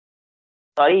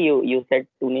 Sorry, you said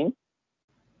two names.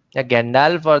 Yeah,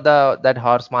 Gandalf or the that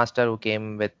Horsemaster who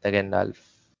came with the Gandalf,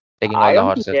 taking all I the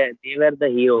don't think horses. they were the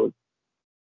heroes.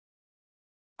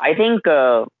 I think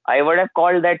I would have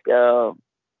called that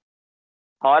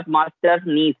Horse Master's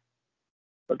niece.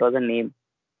 What was her name?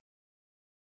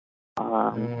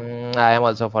 Um, I am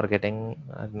also forgetting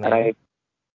her name. right.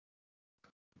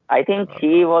 I think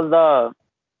she was the.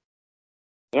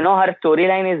 Her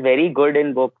storyline is very good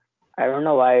in books. I don't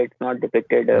know why it's not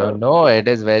depicted. No, no, it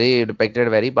is very depicted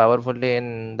very powerfully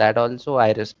in that also.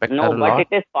 I respect her No, a but it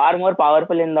lot. is far more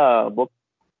powerful in the book.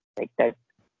 Like that.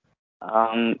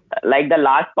 Like the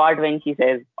last part when she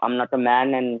says, "I'm not a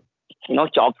man," and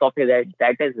chops off his head.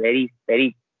 That is very,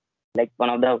 very like one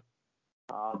of the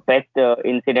best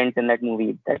incidents in that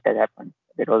movie that has happened.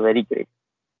 It was very great.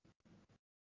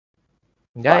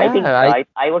 So Yeah, I think yeah. I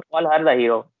I would call her the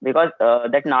hero because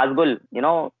that Nazgul,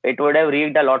 it would have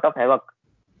wreaked a lot of havoc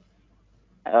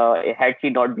had she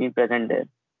not been present there.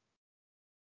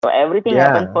 So everything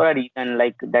happens yeah. for a reason.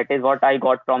 Like that is what I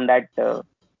got from that,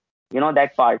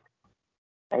 that part.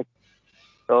 Right.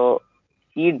 So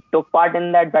she took part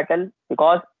in that battle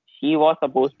because she was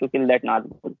supposed to kill that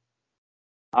Nazgul.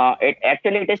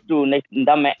 It is true. Like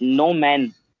no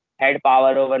man had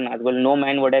power over Nazgul. No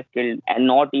man would have killed, and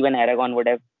not even Aragon would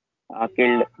have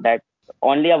killed that.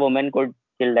 Only a woman could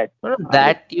kill that No, no, Nazgul.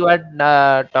 that you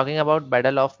are talking about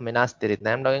Battle of Minas Tirith.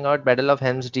 I'm talking about Battle of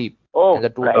Helm's Deep in Oh, the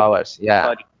two right. towers. Yeah.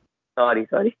 Sorry, sorry,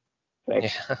 sorry. Right,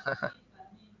 Yeah.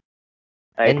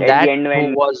 right. In At the that, end, who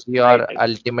when was right, your right.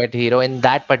 ultimate hero in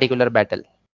that particular battle?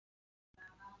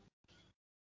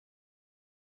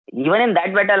 Even in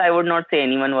that battle, I would not say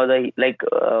anyone was a like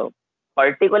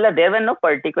particular. There were no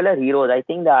particular heroes. I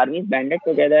think the armies banded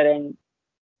together, and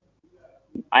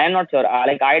I am not sure.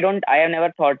 Like I don't. I have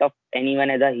never thought of anyone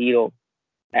as a hero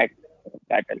at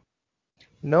battle.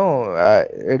 No,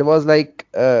 it was like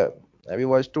we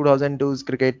watched 2002's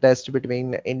cricket test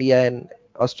between India and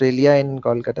Australia in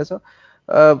Kolkata. So,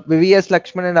 VVS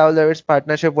Lakshman and Rahul Dravid's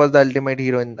partnership was the ultimate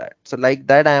hero in that. So, like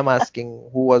that, I am asking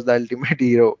who was the ultimate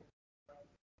hero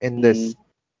in Mm. this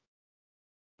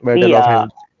Battle See, of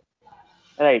Helm's.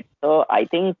 right. So I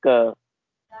think uh,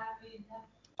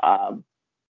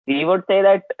 we would say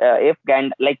that if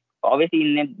like obviously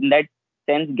in that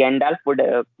sense, Gandalf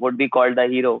would be called the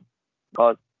hero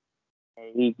because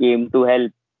he came to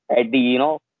help at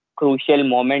the crucial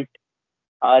moment.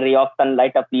 A ray of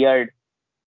sunlight appeared.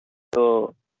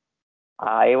 So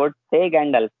I would say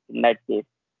Gandalf in that case.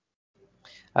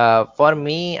 For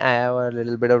me, I have a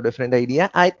little bit of different idea.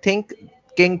 I think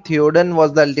King Theoden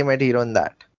was the ultimate hero in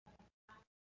that.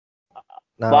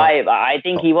 Now, Why? I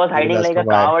think he was you will hiding ask like me a why.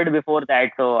 coward before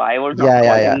that, so I would not Yeah,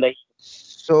 call yeah, yeah. him the.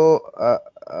 So,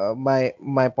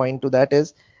 my point to that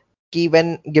is, ki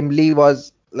when Gimli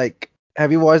was like,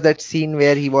 have you watched that scene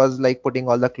where he was like putting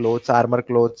all the clothes, armor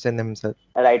clothes in himself?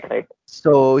 Right, right.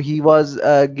 So he was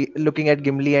looking at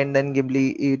Gimli, and then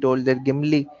Gimli he told that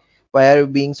Gimli, why are you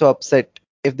being so upset?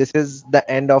 If this is the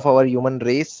end of our human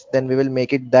race, then we will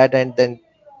make it that, and then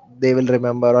they will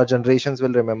remember, or generations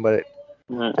will remember it.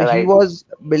 So he Right. was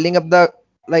building up the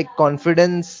like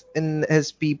confidence in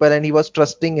his people, and he was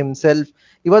trusting himself.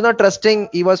 He was not trusting,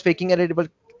 he was faking it, but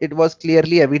it was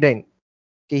clearly evident.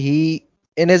 He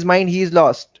in his mind he is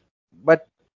lost, but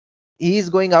he is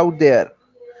going out there.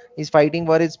 He's fighting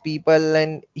for his people,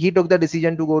 and he took the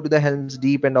decision to go to the Helm's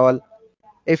Deep and all.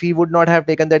 If he would not have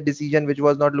taken that decision, which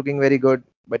was not looking very good,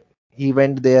 but he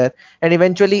went there, and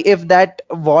eventually, if that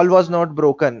wall was not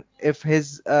broken, if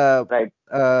his Right.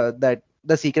 that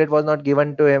the secret was not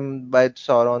given to him by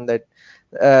Sauron, that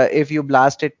if you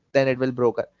blast it, then it will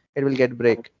get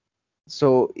break.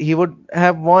 So he would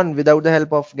have won without the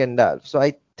help of Gandalf. So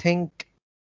I think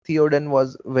Theoden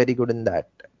was very good in that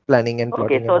planning and Okay,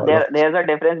 plotting and so all of this. there's a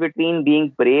difference between being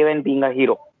brave and being a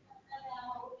hero.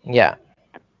 Yeah.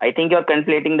 I think you're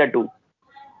conflating the two.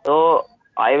 So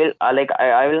I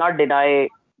will not deny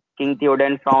King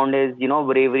Theoden found his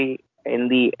bravery in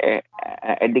the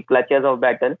at the clutches of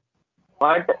battle.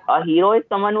 But a hero is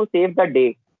someone who saved the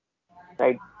day,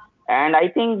 right? And I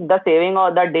think the saving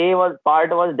of the day was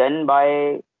done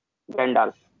by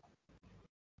Gandalf.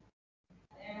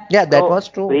 Yeah, that So was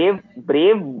true.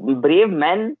 brave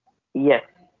men, yes.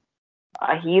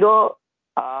 A hero,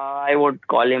 I would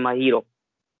call him a hero.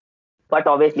 But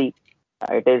obviously,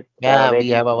 it is a Yeah, we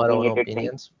very have our own opinionated thing,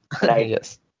 opinions. right?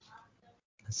 Yes.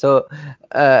 So,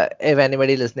 if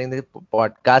anybody listening to the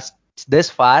podcast this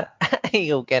far,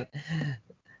 you can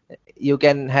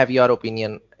have your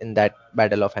opinion in that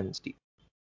Battle of Helm's Deep.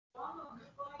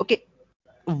 Okay,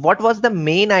 what was the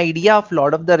main idea of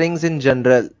Lord of the Rings in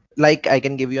general? Like, I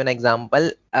can give you an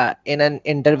example. In an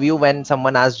interview, when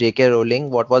someone asked J.K. Rowling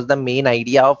what was the main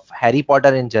idea of Harry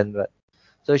Potter in general,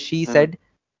 so she Mm. said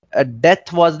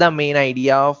death was the main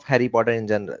idea of Harry Potter in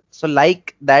general. So,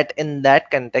 like that, in that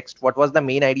context, what was the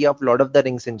main idea of Lord of the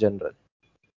Rings in general?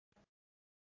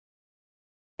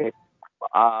 Okay.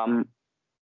 Um,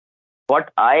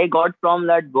 what I got from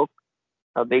that book,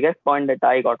 the biggest point that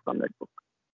I got from that book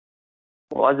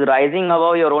was rising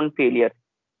above your own failure.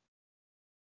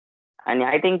 and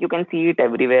I think you can see it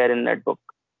everywhere in that book,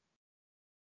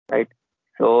 right?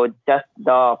 So just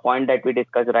the point that we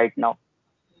discussed right now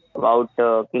about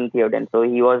King Theoden. So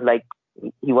he was like,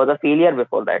 he was a failure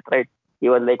before that, right? He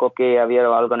was like, okay, we are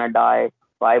all gonna die.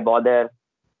 Why bother?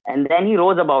 And then he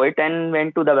rose above it and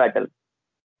went to the battle,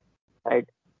 right?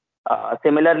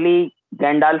 Similarly,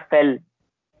 Gandalf fell,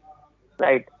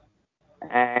 right?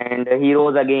 And he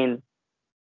rose again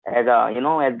as a,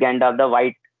 as Gandalf the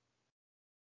White.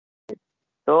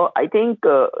 So I think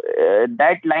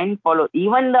that line follow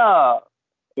even the,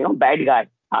 bad guy,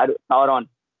 Sauron.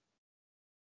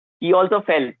 He also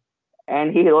fell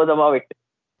and he rose above it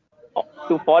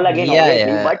to fall again, Yeah,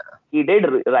 obviously, yeah. but he did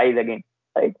rise again,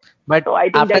 right? But So I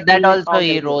think after that that scene is also found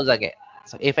he everywhere. rose again.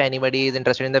 So if anybody is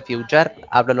interested in the future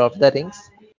after Lord of the Rings,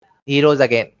 he rose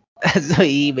again. So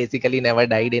he basically never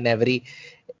died in every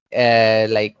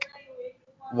like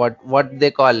what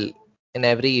they call in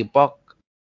every epoch.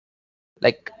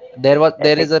 Like there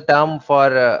is Epic, a term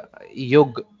for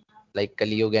yug, like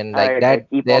Kali Yug and like right, that.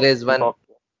 There epoch, is one. epoch.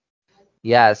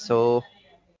 Yeah. So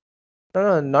no,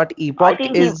 no, not I epoch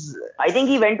think he, is. I think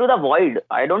he went to the void.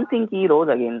 I don't think he rose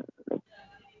again.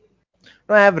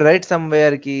 No, I have read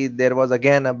somewhere ki there was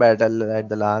again a battle at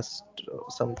the last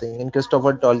something in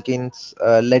Christopher Tolkien's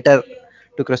letter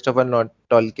to Christopher not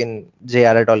Tolkien,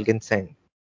 J.R.R. Tolkien sent.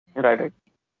 Right, right.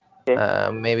 Okay.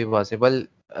 Maybe possible.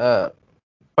 Uh,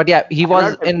 but yeah, I'm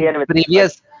not familiar with it,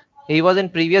 but he was in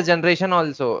previous generation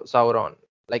also Sauron.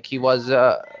 Like he was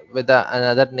with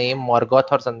another name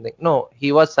Morgoth or something. No,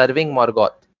 he was serving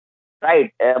Morgoth.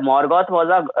 right. Morgoth was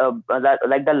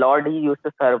like the lord he used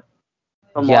to serve.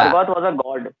 So Yeah, Morgoth was a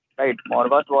god, right?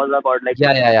 Morgoth was a god. Like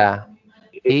yeah, yeah, yeah.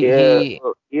 He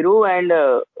Iru and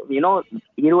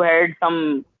Iru had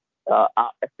some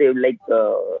say like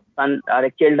son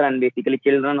like children, basically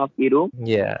children of Iru,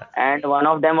 yeah, and one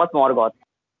of them was Morgoth,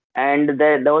 and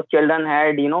those children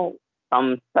had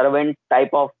some servant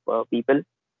type of people,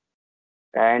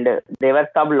 and they were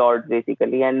sub lords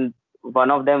basically, and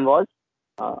one of them was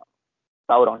uh,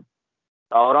 Sauron.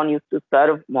 Sauron used to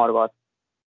serve Morgoth.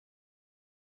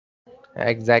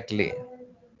 exactly.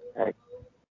 Right,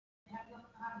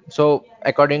 So,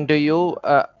 according to you,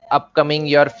 upcoming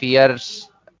your fears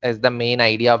is the main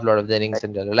idea of Lord of the Rings right,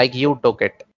 in general. Like you took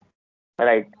it.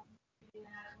 right.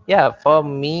 Yeah, for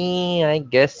me, I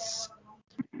guess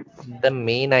the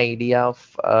main idea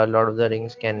of Lord of the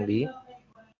Rings can be,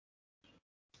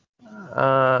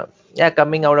 yeah,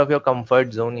 coming out of your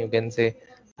comfort zone. You can say,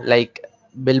 like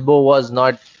Bilbo was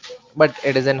not, but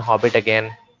it is in Hobbit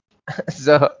again.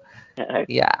 So, Right.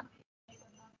 yeah,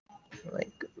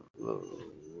 like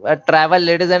travel.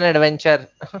 It is an adventure.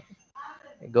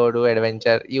 Go do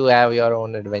adventure. You have your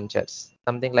own adventures.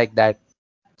 Something like that.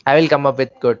 I will come up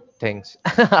with good things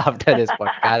after this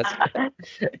podcast.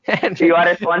 And You are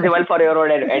responsible for your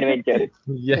own adventure.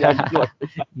 That's yeah, what.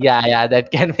 yeah, yeah,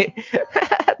 that can be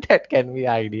that can be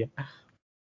idea.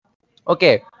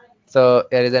 Okay, so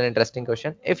here is an interesting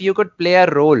question. If you could play a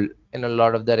role in a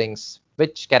Lord of the Rings,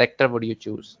 which character would you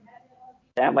choose?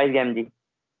 Samwise Gamgee,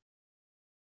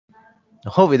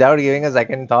 Oh, without giving a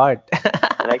second thought.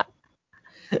 right?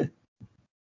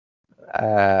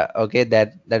 Okay,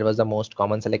 that was the most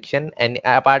common selection. And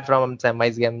apart from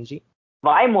Samwise Gamgee,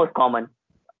 Why most common?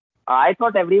 I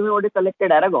thought everyone would have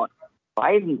selected Aragon.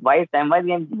 Why is Samwise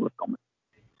Gamgee most common?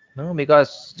 no,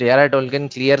 because J.R.R.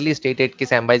 Tolkien clearly stated that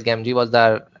Samwise Gamgee was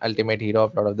the ultimate hero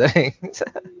of Lord of the Rings,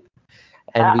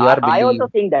 and we are I also believe.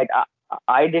 think that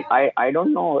I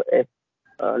don't know if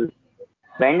uh,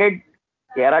 when did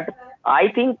Gerard. I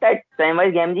think that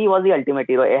Samwise Gamgee was the ultimate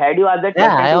hero. Had you asked that Yeah,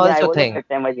 question I to me, I also would have think. said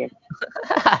Samwise Gamgee.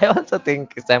 I also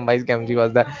think Samwise Gamgee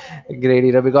was the great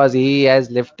hero because he has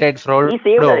lifted He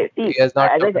saved Frodo. the He see has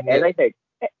not as took. as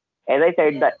I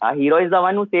said that a hero is the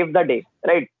one who saved the day,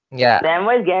 right? Yeah,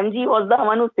 Samwise Gamgee was the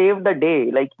one who saved the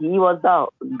day. Like he was the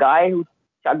guy who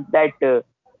chucked that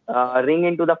ring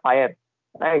into the fire,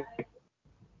 right?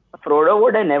 Frodo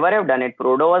would have never have done it.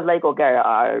 Frodo was like, okay,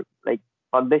 like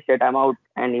fuck this shit, I'm out,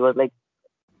 and he was like,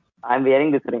 I'm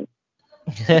wearing this ring,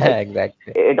 right?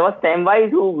 exactly. It was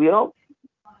Samwise who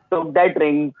took that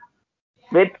ring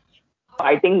with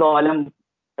fighting Gollum,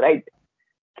 right?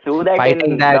 Threw that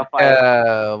Fighting in that. the fire,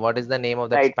 What is the name of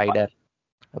that right? spider?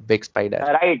 A big spider.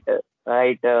 Right,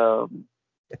 right,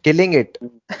 Killing it.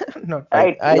 Not fight.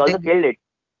 right. He I also think killed it.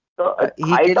 So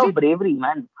he height killed of it. bravery,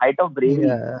 man. Height of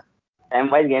bravery. Yeah.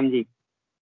 Samwise Gamgee.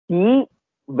 He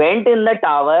went in the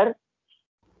tower,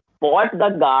 fought the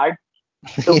guard,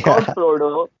 took out Yeah.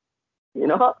 Frodo, you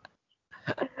know,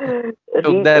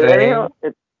 Took the ring.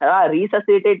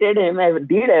 resuscitated him,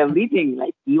 did everything.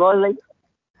 Like he was like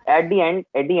at the end,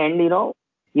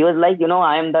 He was like,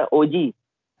 I am the OG,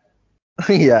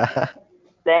 Yeah.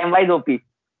 Samwise OP.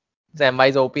 Samba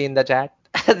is OP in the chat.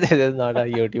 This is not a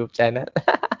YouTube channel.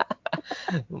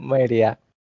 But yeah.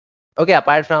 Okay,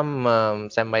 apart from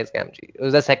Samba is Gamgee,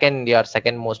 who's the second, your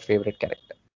second most favorite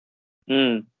character?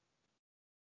 Hmm.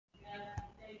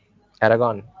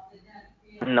 Aragon.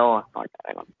 No, not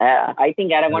Aragon. I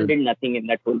think Aragon L- did nothing in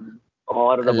that full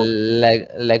or the book.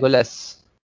 Legolas.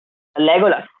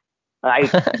 Legolas,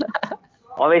 right?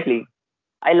 Obviously,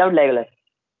 I loved Legolas.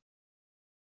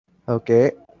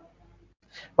 Okay.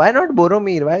 Why not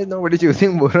Boromir? Why is nobody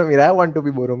choosing Boromir? I want to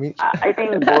be Boromir. I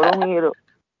think Boromir.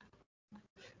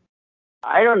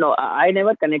 I don't know. I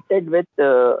never connected with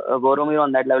Boromir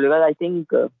on that level because I think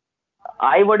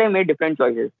I would have made different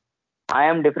choices. I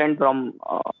am different from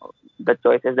the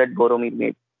choices that Boromir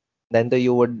made. Then though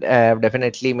you would have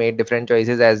definitely made different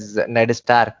choices as Ned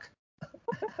Stark.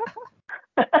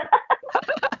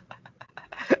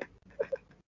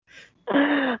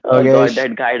 Oh Okay, God,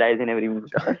 that guy dies in every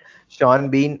movie. Sean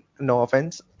Bean, no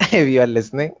offense if you are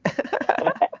listening.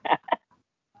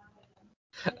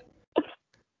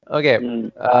 Okay, Hmm.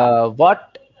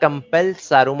 what compels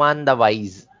Saruman the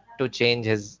Wise to change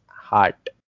his heart?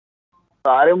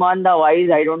 Saruman the Wise,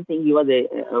 I don't think he was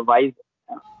a wise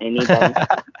anytime.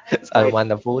 Right? Saruman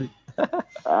the Fool.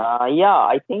 Yeah,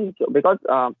 I think because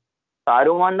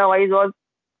Saruman the Wise was,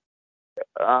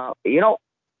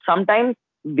 sometimes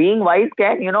being wise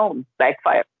can,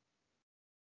 backfire.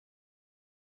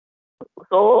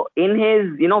 So in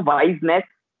his, wiseness,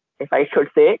 if I should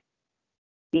say,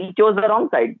 he chose the wrong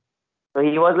side. So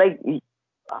he was like,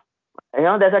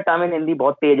 there's a term in Hindi,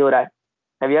 बहुत तेज हो रहा है.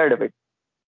 Have you heard of it?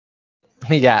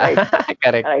 Yeah, Right,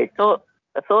 correct. right. So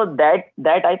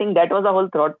that I think that was the whole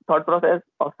thought process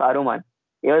of Saruman.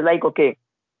 He was like, okay,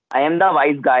 I am the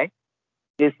wise guy.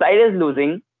 This side is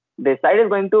losing. This side is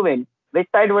going to win. Which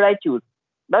side would I choose?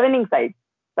 The winning side.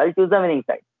 So I'll choose the winning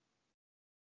side.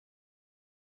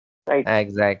 Right.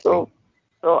 Exactly. So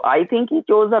so I think he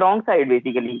chose the wrong side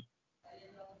basically.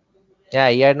 Yeah,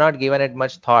 he had not given it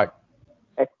much thought.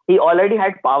 He already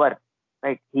had power.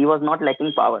 Right. He was not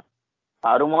lacking power.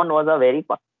 Saruman was a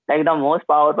like the most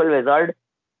powerful wizard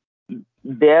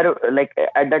there, like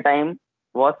at the time,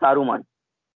 was Saruman.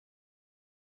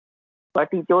 But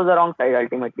he chose the wrong side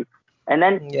ultimately. And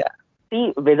then Yeah,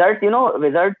 see, wizards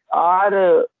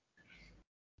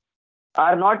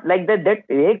are not like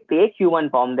they take human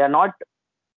form. They are not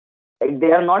like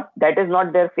they are not. That is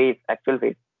not their face, actual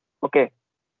face. Okay,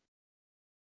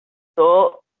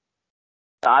 so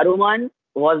Saruman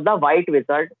was the white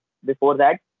wizard before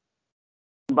that,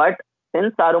 but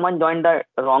since Saruman joined the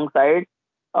wrong side,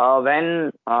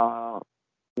 when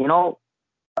you know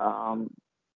um,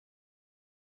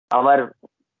 our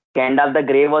Gandalf the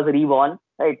Grey was reborn,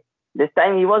 right? This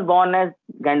time he was born as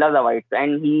Gandalf the White,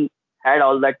 and he had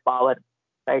all that power,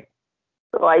 right?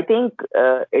 So I think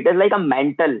it is like a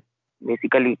mantle,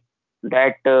 basically,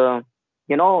 that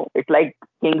it's like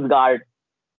King's Guard.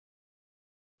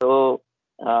 So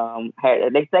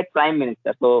it's like Prime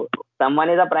Minister. So someone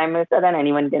is a Prime Minister, then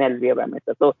anyone can else be a Prime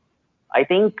Minister. So I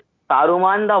think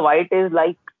Saruman the White is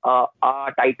like a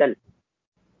title.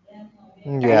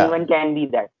 yeah. Anyone can be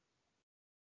that.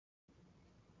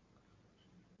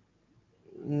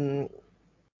 Mm,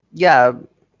 yeah,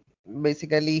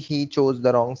 basically he chose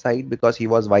the wrong side because he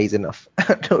was wise enough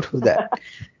to do that.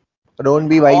 Don't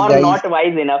be wise, Or guys. not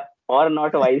wise enough, or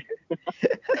not wise.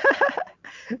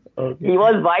 Okay. He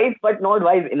was wise, but not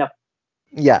wise enough.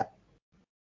 Yeah,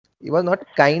 he was not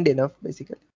kind enough,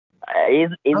 basically. His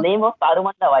Huh? name was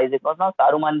Saruman the Wise. It was not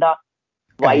Saruman the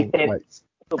Kind, Wisest, wise.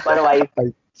 super wise.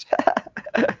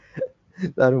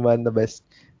 Saruman the best.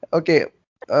 Okay,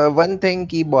 one thing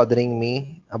keep bothering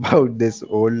me about this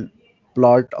whole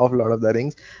plot of Lord of the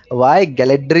Rings. Why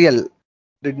Galadriel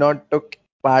did not took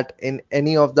part in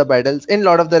any of the battles in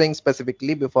Lord of the Rings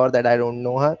specifically? Before that, I don't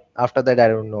know her. After that, I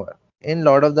don't know her. In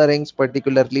Lord of the Rings,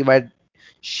 particularly, why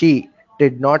she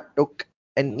did not took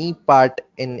any part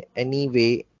in any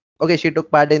way. Okay, she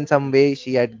took part in some way.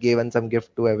 She had given some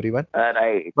gift to everyone,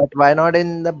 Right. but why not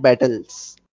in the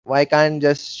battles? Why can't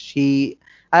just she?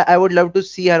 I would love to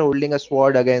see her holding a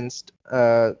sword against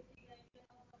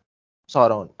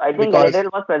Sauron I think because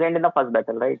Galadriel was present in the first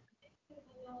battle, right?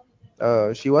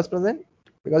 she was present.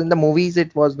 Because in the movies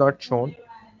it was not shown.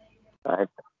 Right.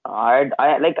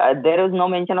 There is no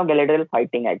mention of Galadriel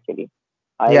fighting actually.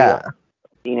 I Yeah,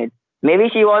 seen it. Maybe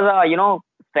she was a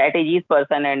strategies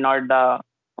person and not the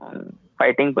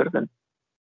fighting person.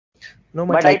 no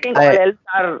much But I like think all I. else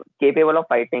are capable of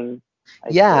fighting. I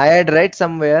Yeah, suppose. I had read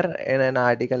somewhere in an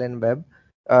article in web,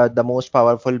 the most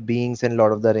powerful beings in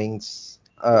Lord of the Rings.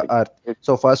 It, Earth. it,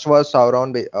 So first was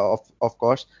Sauron, of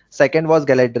course. Second was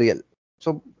Galadriel.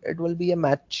 So it will be a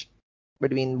match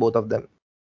between both of them.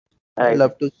 I right.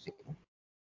 love to see.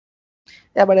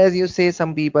 Yeah, but as you say,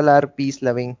 some people are peace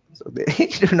loving, so they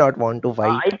do not want to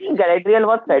I fight. think Galadriel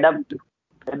was fed up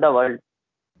with the world.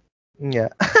 Yeah.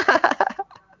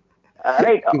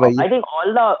 Right. कि वही. I think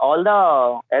all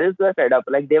the elves were fed up.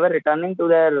 Like they were returning to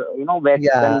their west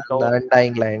Yeah, and the so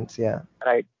undying lands. Yeah.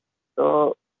 right.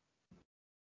 So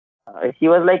he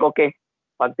was like, okay,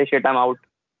 fuck this shit, I'm out.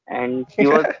 And he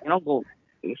was go.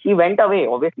 He went away.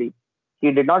 Obviously,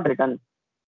 he did not return.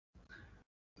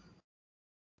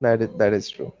 That is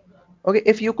true. Okay,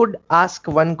 if you could ask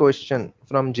one question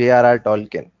from J.R.R.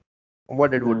 Tolkien,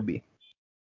 what it Hmm. would be?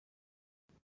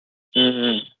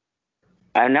 Hmm.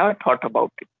 I never thought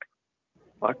about it.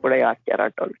 What would I ask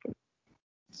Gerard Tolkien?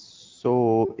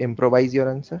 So improvise your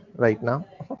answer right now.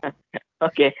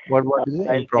 Okay, What is it?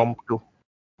 I'll think. Impromptu.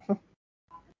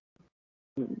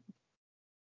 Hmm.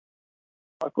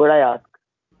 What would I ask?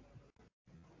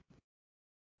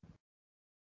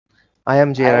 I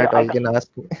am J.R.R. I Tolkien. Ask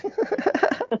me.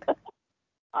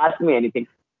 ask me anything.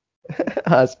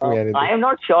 Ask me I anything. am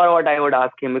not sure what I would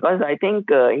ask him because I think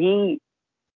he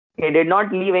did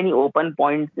not leave any open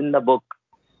points in the book.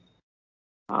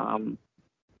 Um,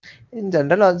 In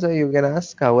general, also you can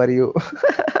ask, how are you?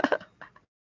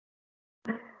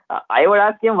 I would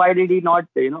ask him why did he not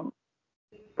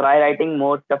try writing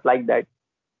more stuff like that.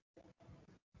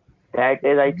 That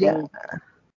is, I Yeah, think,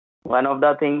 one of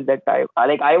the things that I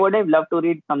like. I would have loved to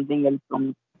read something else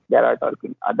from Gerard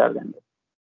Tolkien other than this.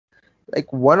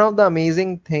 like one of the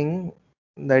amazing thing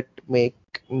that make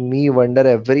me wonder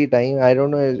every time. I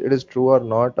don't know if it is true or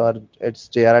not, or it's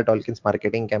J.R.R. Tolkien's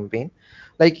marketing campaign.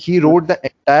 Like he Hmm. wrote the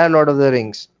entire Lord of the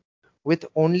Rings with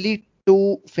only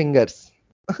two fingers.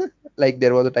 Like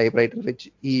there was a typewriter which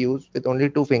he used with only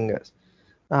two fingers.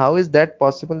 How is that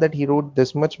possible that he wrote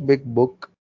this much big book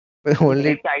with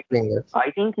only Maybe two fingers?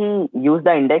 I think he used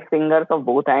the index fingers of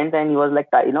both hands and he was like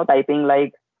typing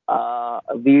like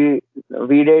we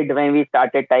did when we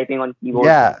started typing on keyboard.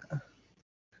 Yeah.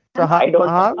 So I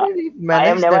don't know. how did he I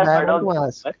have manage that? never I heard want of to this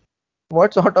ask. before.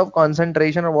 What sort of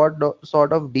concentration or what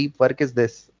sort of deep work is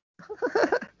this?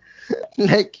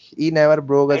 Like he never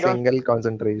broke a I don't single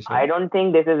I concentration. don't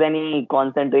think this is any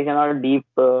concentration or deep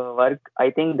work.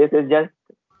 I think this is just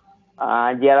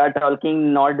J.R.R.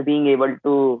 Tolkien not being able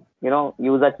to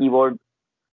use a keyboard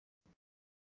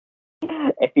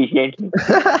efficiently.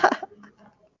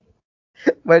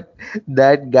 But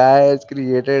that guy has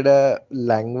created a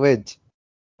language.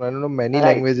 I don't know, many Right.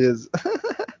 languages.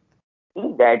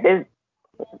 That is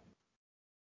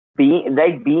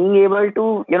being able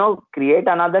to create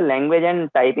another language and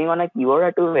typing on a keyboard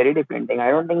are two very different things.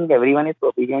 I don't think everyone is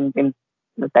proficient in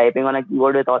typing on a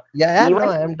keyboard with all. Yeah, yeah, no, even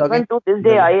I am even talking to this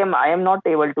day generally. I am not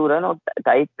able to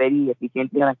type very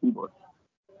efficiently on a keyboard,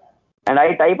 and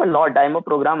I type a lot. I'm a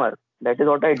programmer. That is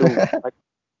what I do. But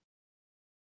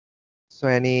So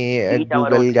any each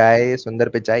our own. Google guy, Sundar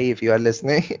Pichai, if you are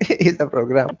listening, he's a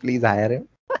program, please hire him.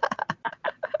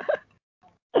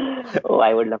 Oh,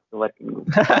 I would love to work in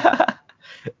Google.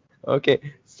 Okay,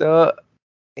 so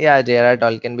yeah, J.R.R.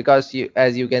 Tolkien, because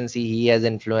as you can see, he has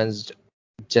influenced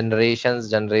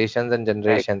generations, and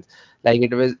Right. generations. Like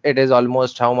it is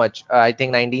almost how much? I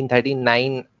think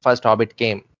 1939 first Hobbit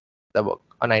came, the book,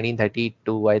 or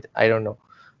 1932. I don't know.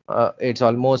 It's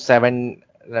almost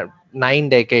 9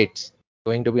 decades,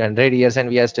 going to be 100 years, and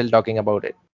we are still talking about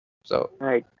it. So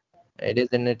Right. it is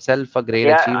in itself a great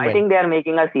They are. I achievement. think they are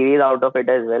making a series out of it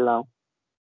as well now.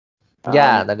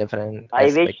 Yeah, Um, the different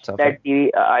I wish aspects of it. that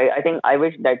TV. I think I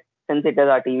wish that since it is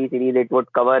a TV series, it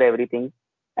would cover everything.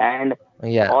 And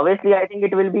Yeah. obviously, I think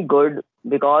it will be good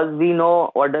because we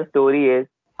know what the story is.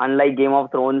 Unlike Game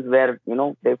of Thrones, where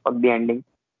they fuck the ending.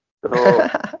 So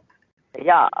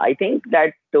yeah, I think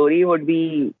that story would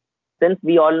be, since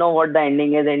we all know what the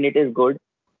ending is and it is good.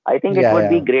 I think it Yeah, would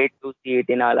be yeah, great to see it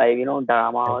in a live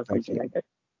drama or something exactly. like that.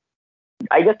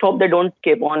 I just hope they don't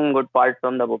skip on good parts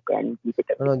from the book and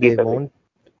No, no, they keep everything. won't.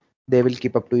 They will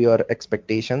keep up to your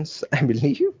expectations. I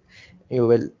believe you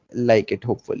will like it,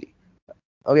 hopefully.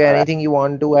 Okay, Alright. anything you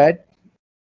want to add?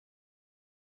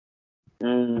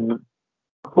 Mm,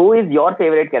 who is your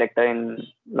favorite character in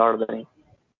Lord of the Rings?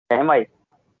 Am I?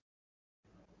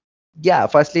 Yeah,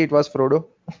 firstly, it was Frodo,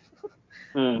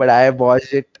 Hmm. but I have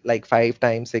watched it like 5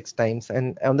 times, 6 times,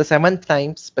 and on the seventh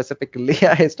time specifically,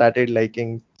 I started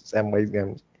liking Samwise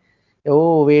Gamgee.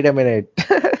 Oh, wait a minute.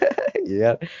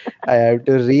 Yeah, I have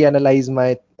to reanalyze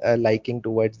my liking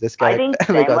towards this I character think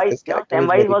because Samwise, this character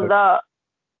is Samwise very was good.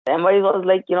 Samwise was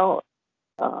like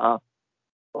uh,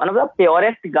 one of the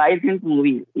purest guys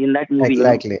in that movie.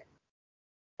 Exactly.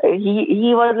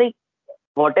 He was like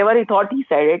whatever he thought he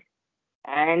said it,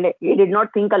 and he did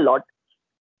not think a lot,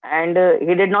 and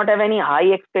he did not have any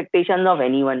high expectations of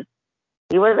anyone.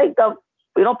 He was like the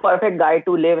perfect guy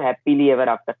to live happily ever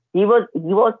after. He was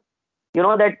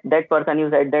that person you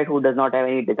said that who does not have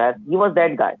any desires. He was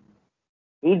that guy.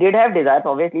 He did have desires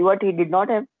obviously, but he did not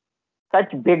have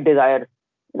such big desires,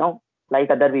 you know, like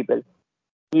other people.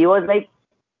 He was like,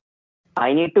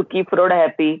 I need to keep Frodo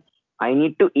happy. I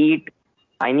need to eat.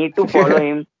 I need to follow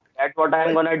him. That's what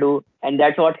I'm gonna do, and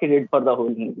that's what he did for the whole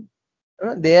movie.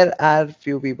 There are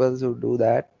few people who do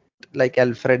that, like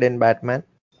Alfred in Batman.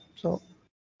 So,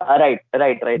 Right.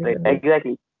 yeah.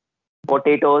 Exactly.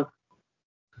 Potatoes.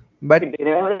 Do but you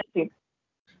remember that scene?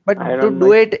 but I to don't do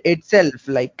know. it itself,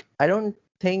 like I don't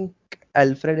think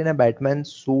Alfred in a Batman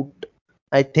suit.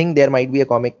 I think there might be a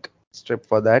comic strip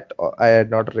for that. I had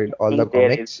not read I all the think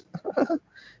there is. comics.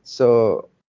 So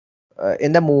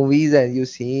in the movies, as you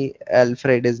see,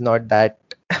 Alfred is not that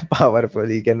powerful.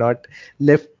 He cannot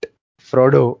lift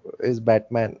Frodo is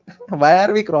Batman. Why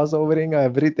are we crossovering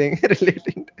everything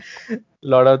relating to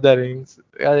Lord of the Rings?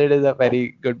 Yeah, it is a very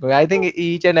good movie. I think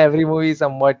each and every movie is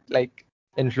somewhat like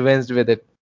influenced with it.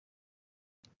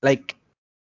 Like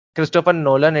Christopher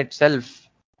Nolan itself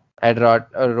had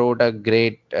wrote a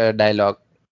great dialogue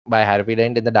by Harvey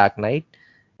Dent in The Dark Knight.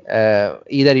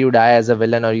 Either you die as a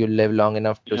villain or you live long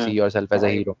enough to see Mm, yourself as a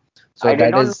right. hero. So I did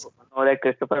that not is, know that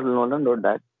Christopher Nolan wrote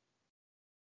that.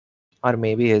 or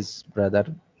maybe his brother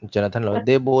Jonathan Nolan.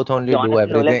 They both only do Jonathan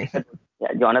Nolan everything. is a good.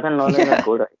 Yeah, Jonathan Nolan is a Yeah.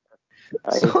 good writer.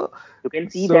 So You can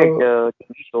see that so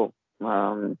TV show,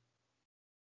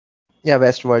 yeah,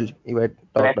 Westworld. You had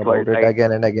talked Westworld, about it right?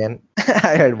 again and again.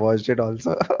 I had watched it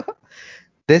also.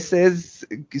 This is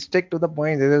stick to the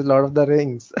point. This is Lord of the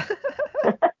Rings.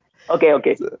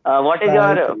 Okay. So, What is I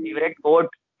your think favorite quote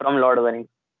from Lord of the Rings?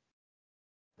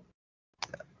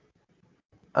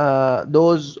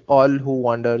 those all who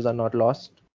wanders are not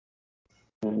lost.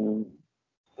 Mm.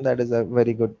 That is a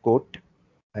very good quote.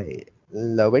 I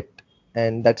love it.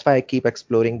 And that's why I keep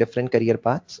exploring different career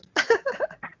paths.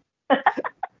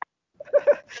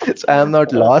 So I am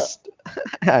not Uh, lost.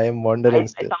 I am wandering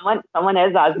still. someone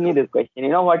has asked me this question. You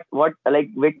know what like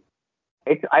which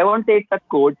it's I won't say it's a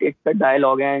quote, it's a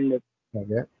dialogue, and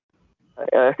Okay.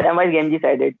 Samwise Gamgee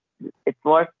said it. It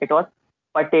was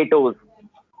potatoes.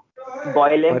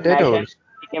 Boil him, mash him, Potatoes.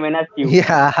 stick him in a stew.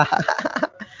 Yeah.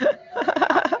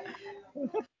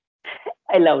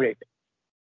 I loved it.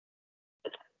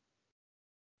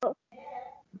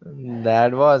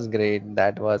 That was great.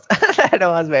 That was that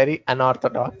was very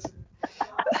unorthodox.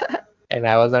 And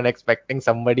I was not expecting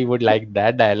somebody would like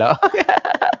that dialogue.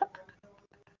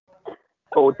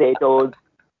 Potatoes,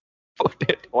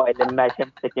 Potato. boil him, mash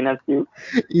him, stick in a stew.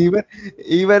 Even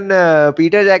even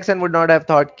Peter Jackson would not have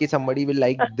thought कि somebody will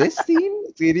like this scene.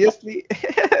 Seriously,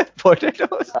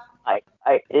 potatoes.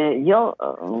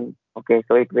 Okay,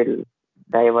 so it will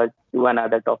diverge to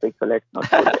another topic, so let's not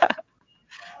go there.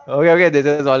 Okay. This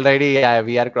is already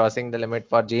we are crossing the limit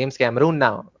for James Cameron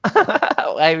now.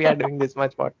 Why we are doing this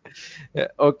much for?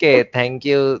 Okay, thank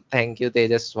you,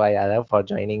 Tejaswa Yadav, for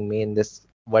joining me in this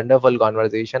wonderful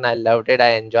conversation. I loved it.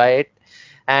 I enjoy it.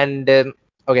 And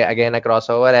okay, again a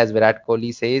crossover as Virat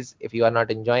Kohli says. If you are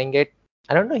not enjoying it,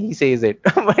 I don't know he says it,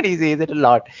 but he says it a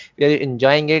lot. If you're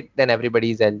enjoying it, then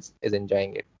everybody else is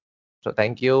enjoying it. So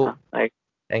Right.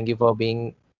 thank you for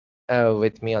being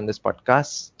with me on this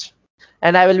podcast.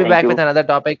 And I will be Thank back you. with another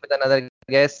topic with another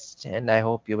guest. And I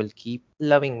hope you will keep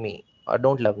loving me or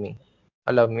don't love me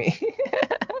or love me.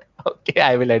 Okay,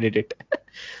 I will edit it.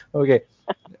 Okay.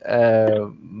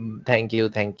 Thank you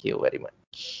very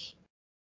much.